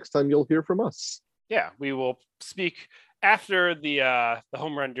probably the next time you'll hear from us. Yeah, we will speak after the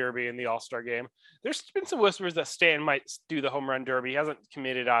home run derby and the All-Star game. There's been some whispers that Stan might do the home run derby. He hasn't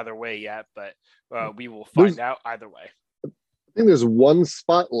committed either way yet, but we will find out either way. I think there's one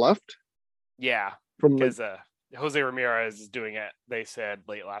spot left. Yeah, from because Jose Ramirez is doing it, they said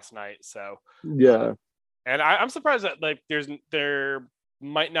late last night. So yeah, and I'm surprised that like there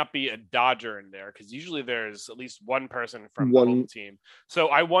might not be a Dodger in there, because usually there's at least one person from the home team. So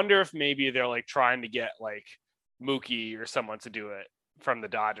I wonder if maybe they're like trying to get like Mookie or someone to do it from the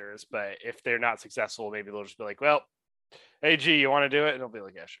Dodgers, but if they're not successful, maybe they'll just be like, well, hey, G, you want to do it? And it'll be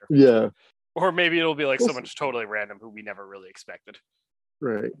like, yeah, sure. Yeah. Or maybe it'll be like someone just totally random who we never really expected.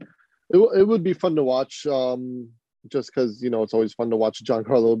 Right. It would be fun to watch, just because, it's always fun to watch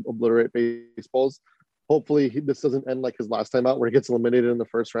Giancarlo obliterate baseballs. Hopefully this doesn't end like his last time out where he gets eliminated in the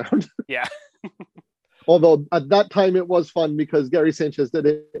first round. Yeah. Although at that time it was fun because Gary Sanchez did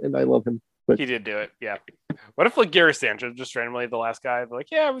it and I love him. But he did do it. Yeah. What if like Gary Sanchez just randomly the last guy,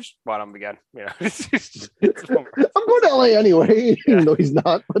 like, yeah, we just bought him again. I'm going to LA anyway, even though he's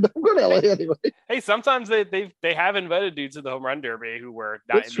not, but I'm going to LA anyway. Hey, sometimes they have invited dudes to the home run derby who were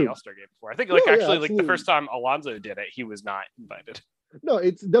not in the All-Star game before. I think like the first time Alonso did it, he was not invited. No,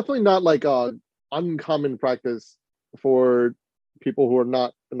 it's definitely not like uncommon practice for people who are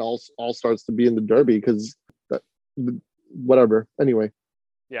not an all-stars to be in the derby, because whatever. Anyway.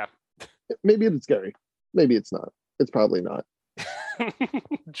 Yeah. Maybe it's scary. Maybe it's not. It's probably not.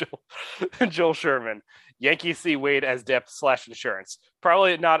 Joel Sherman. Yankees see Wade as depth/insurance.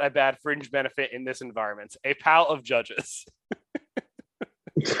 Probably not a bad fringe benefit in this environment. A pal of Judges.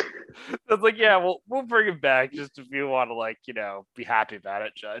 That's like, yeah, we'll bring him back just if you want to be happy about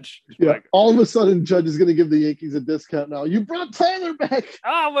it, Judge. Yeah. All of a sudden, Judge is going to give the Yankees a discount now. You brought Tyler back.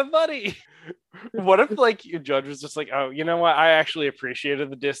 Oh, my buddy. What if your Judge was just like, oh, you know what? I actually appreciated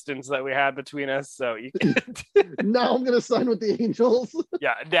the distance that we had between us. So you can... Now I'm going to sign with the Angels.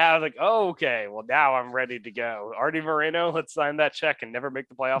 Yeah. Now like, oh, okay. Well, now I'm ready to go. Artie Moreno, let's sign that check and never make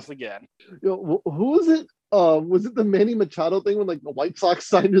the playoffs again. Who was it? Was it the Manny Machado thing when the White Sox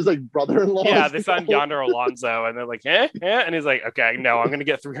signed his brother-in-law? Yeah, they signed Yonder Alonso, and they're like, yeah, and he's like, okay, no, I'm going to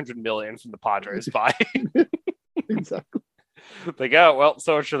get $300 million from the Padres. Bye. Exactly. Like, oh well,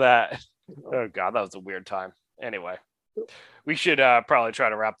 so much for that. Oh god, that was a weird time. Anyway, we should probably try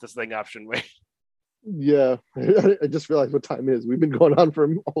to wrap this thing up, shouldn't we? Yeah, I just realized what time it is. We've been going on for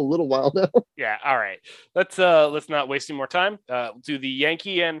a little while now. Yeah, all right. Let's not waste any more time. Do the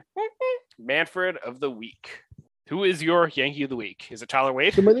Yankee and Manfred of the week. Who is your Yankee of the week? Is it Tyler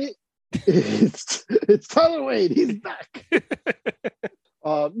Wade? It's Tyler Wade. He's back.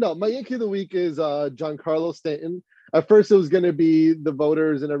 No, my Yankee of the week is Giancarlo Stanton. At first, it was going to be the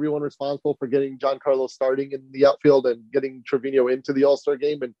voters and everyone responsible for getting Giancarlo starting in the outfield and getting Trevino into the All-Star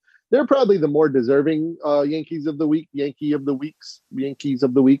game. And they're probably the more deserving Yankees of the week. Yankees of the week.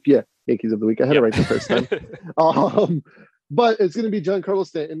 Yeah, Yankees of the week. I had it right the first time. But it's going to be Giancarlo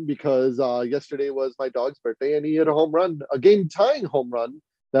Stanton because yesterday was my dog's birthday and he had a home run, a game-tying home run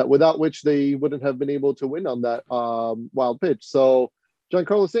without which they wouldn't have been able to win on that wild pitch. So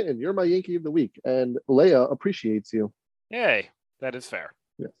Giancarlo Stanton, you're my Yankee of the week, and Leia appreciates you. Yay, that is fair.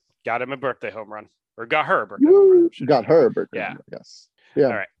 Yes. Got him a birthday home run, or got her a birthday home run. Got her a birthday home run, yes. Yeah.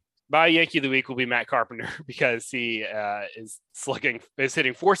 All right. My Yankee of the week will be Matt Carpenter because he is hitting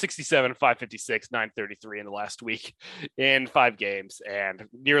 467, 556, 933 in the last week in 5 games, and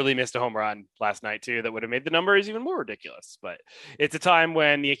nearly missed a home run last night too. That would have made the numbers even more ridiculous. But it's a time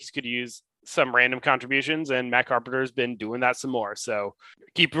when the Yankees could use some random contributions, and Matt Carpenter's been doing that some more. So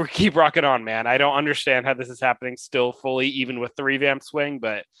keep rocking on, man. I don't understand how this is happening still fully, even with the revamped swing,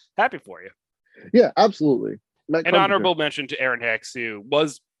 but happy for you. Yeah, absolutely. An honorable mention to Aaron Hicks, who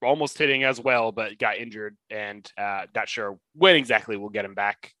was almost hitting as well, but got injured, and not sure when exactly we'll get him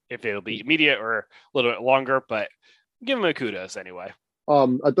back, if it'll be immediate or a little bit longer, but give him a kudos anyway.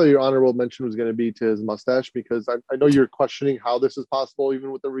 I thought your honorable mention was going to be to his mustache, because I know you're questioning how this is possible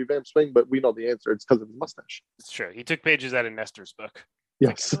even with the revamped swing, but we know the answer. It's because of his mustache. It's true. He took pages out of Nestor's book.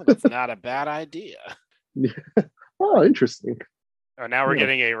 Yes. Like, that's not a bad idea. Yeah. Oh, interesting. Oh, now we're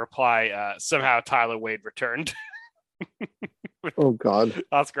getting a reply. Somehow Tyler Wade returned. Oh, God.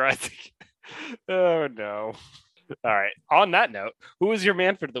 Oscar Isaac. Oh, no. All right. On that note, who is your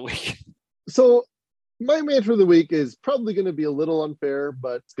man for the week? So my man for the week is probably going to be a little unfair,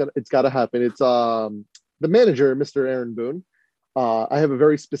 but it's got to happen. It's the manager, Mr. Aaron Boone. I have a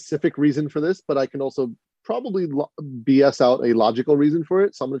very specific reason for this, but I can also probably BS out a logical reason for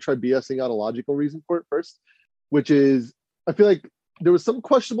it. So I'm going to try BSing out a logical reason for it first, which is I feel like there was some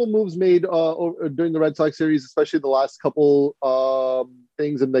questionable moves made during the Red Sox series, especially the last couple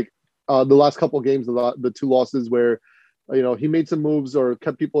things, and like the last couple games, the two losses where he made some moves or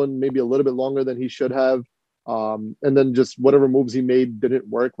kept people in maybe a little bit longer than he should have, and then just whatever moves he made didn't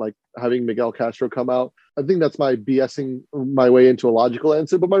work, like having Miguel Castro come out. I think that's my BSing my way into a logical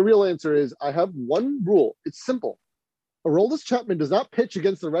answer, but my real answer is I have one rule. It's simple. Aroldis Chapman does not pitch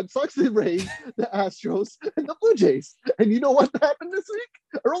against the Red Sox, the Rays, the Astros, and the Blue Jays. And you know what happened this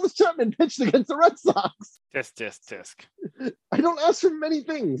week? Aroldis Chapman pitched against the Red Sox. Tisk. I don't ask for many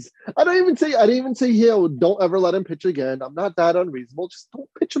things. I didn't even say, yeah, don't ever let him pitch again. I'm not that unreasonable. Just don't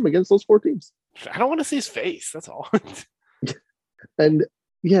pitch him against those four teams. I don't want to see his face. That's all. And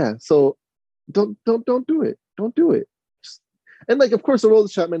yeah, so don't do it. Don't do it. And like, of course,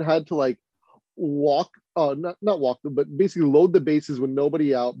 Aroldis Chapman had to not walk, but basically load the bases with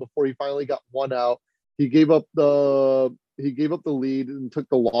nobody out before he finally got one out. He gave up the lead and took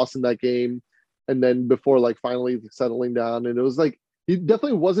the loss in that game, and then before like finally settling down. And it was like he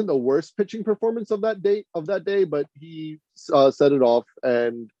definitely wasn't the worst pitching performance of that day, but he set it off.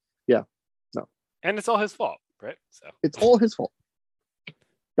 And yeah, no, and it's all his fault, right? So it's all his fault.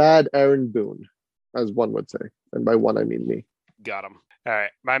 Bad Aaron Boone, as one would say, and by one I mean me. Got him. All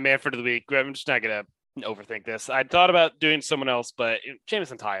right, my man for the week. I'm just not gonna overthink this. I thought about doing someone else, but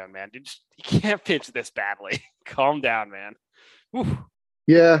Jameson Taillon, man, you can't pitch this badly. Calm down, man. Whew.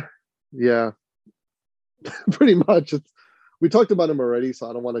 Yeah, pretty much. We talked about him already, so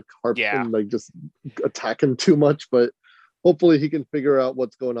I don't want to harp him, like just attack him too much. But hopefully, he can figure out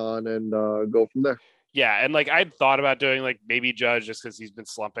what's going on and go from there. Yeah, and like I'd thought about doing like maybe Judge just because he's been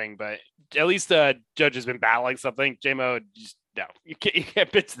slumping, but at least Judge has been battling something. JMO, just no, you can't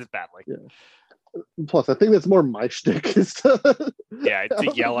pitch this badly. Yeah. Plus, I think that's more my shtick is to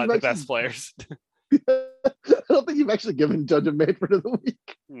yell at the best players. I don't think you've actually given Judge a man for the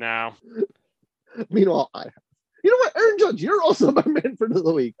week. No. Meanwhile, I have. You know what, Aaron Judge, you're also my man for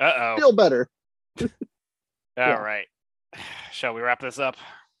the week. Uh-oh. Feel better. All right. Shall we wrap this up?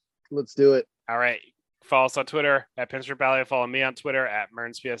 Let's do it. All right. Follow us on Twitter at Pinstrip Valley. Follow me on Twitter at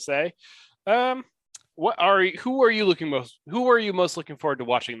MernsPSA. Who are you most looking forward to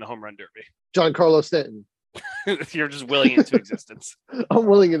watching the home run derby? Giancarlo Stanton. You're just willing into existence. I'm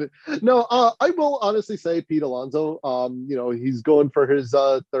willing it. No, I will honestly say Pete Alonso. He's going for his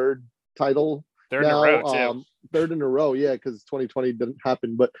third title. Third in a row, too. Third in a row, yeah, because 2020 didn't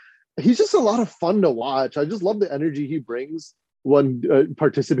happen. But he's just a lot of fun to watch. I just love the energy he brings when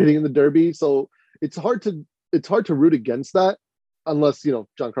participating in the derby. So it's hard to root against that unless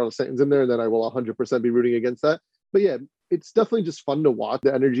Giancarlo Stanton's in there, and then I will 100% be rooting against that. But yeah, it's definitely just fun to watch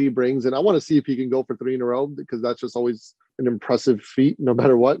the energy he brings, and I want to see if he can go for 3 in a row because that's just always an impressive feat, no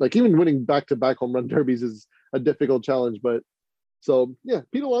matter what. Like even winning back-to-back home run derbies is a difficult challenge. But so yeah,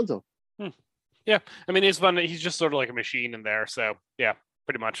 Pete Alonso. Yeah, I mean, it's fun. He's just sort of like a machine in there. So yeah,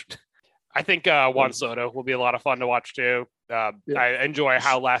 pretty much. I think Juan Soto will be a lot of fun to watch too. I enjoy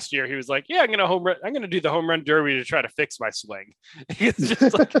how last year he was like, "Yeah, I'm gonna do the home run derby to try to fix my swing." It's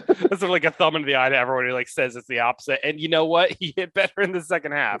just like that's sort of like a thumb in the eye to everyone who like says it's the opposite. And you know what? He hit better in the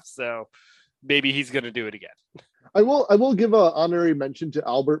second half, so maybe he's gonna do it again. I will give an honorary mention to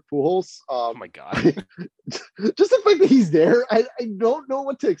Albert Pujols. Oh my god! Just the fact that he's there, I don't know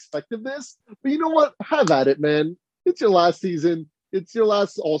what to expect of this, but you know what? Have at it, man. It's your last season. It's your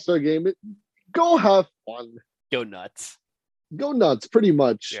last All-Star game. Go have fun. Go nuts. Go nuts, pretty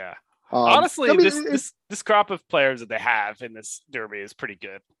much. Yeah. Honestly, this crop of players that they have in this derby is pretty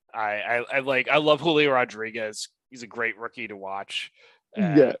good. I love Julio Rodriguez. He's a great rookie to watch.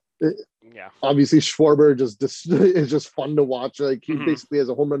 Yeah. Yeah. Obviously, Schwarber is just fun to watch. Like he basically has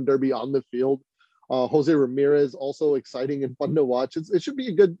a home run derby on the field. Jose Ramirez also exciting and fun to watch. It should be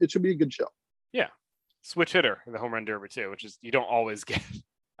a good show. Yeah. Switch hitter in the home run derby too, which is you don't always get.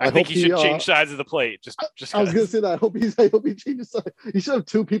 I think he should change sides of the plate. I was gonna say that. I hope he changes sides. He should have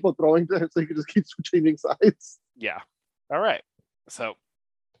two people throwing to him so he could just keep changing sides. Yeah. All right. So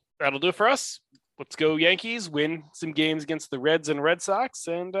that'll do it for us. Let's go Yankees, win some games against the Reds and Red Sox,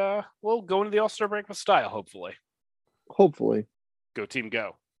 and we'll go into the All-Star break with style, hopefully. Hopefully. Go team,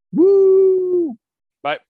 go. Woo!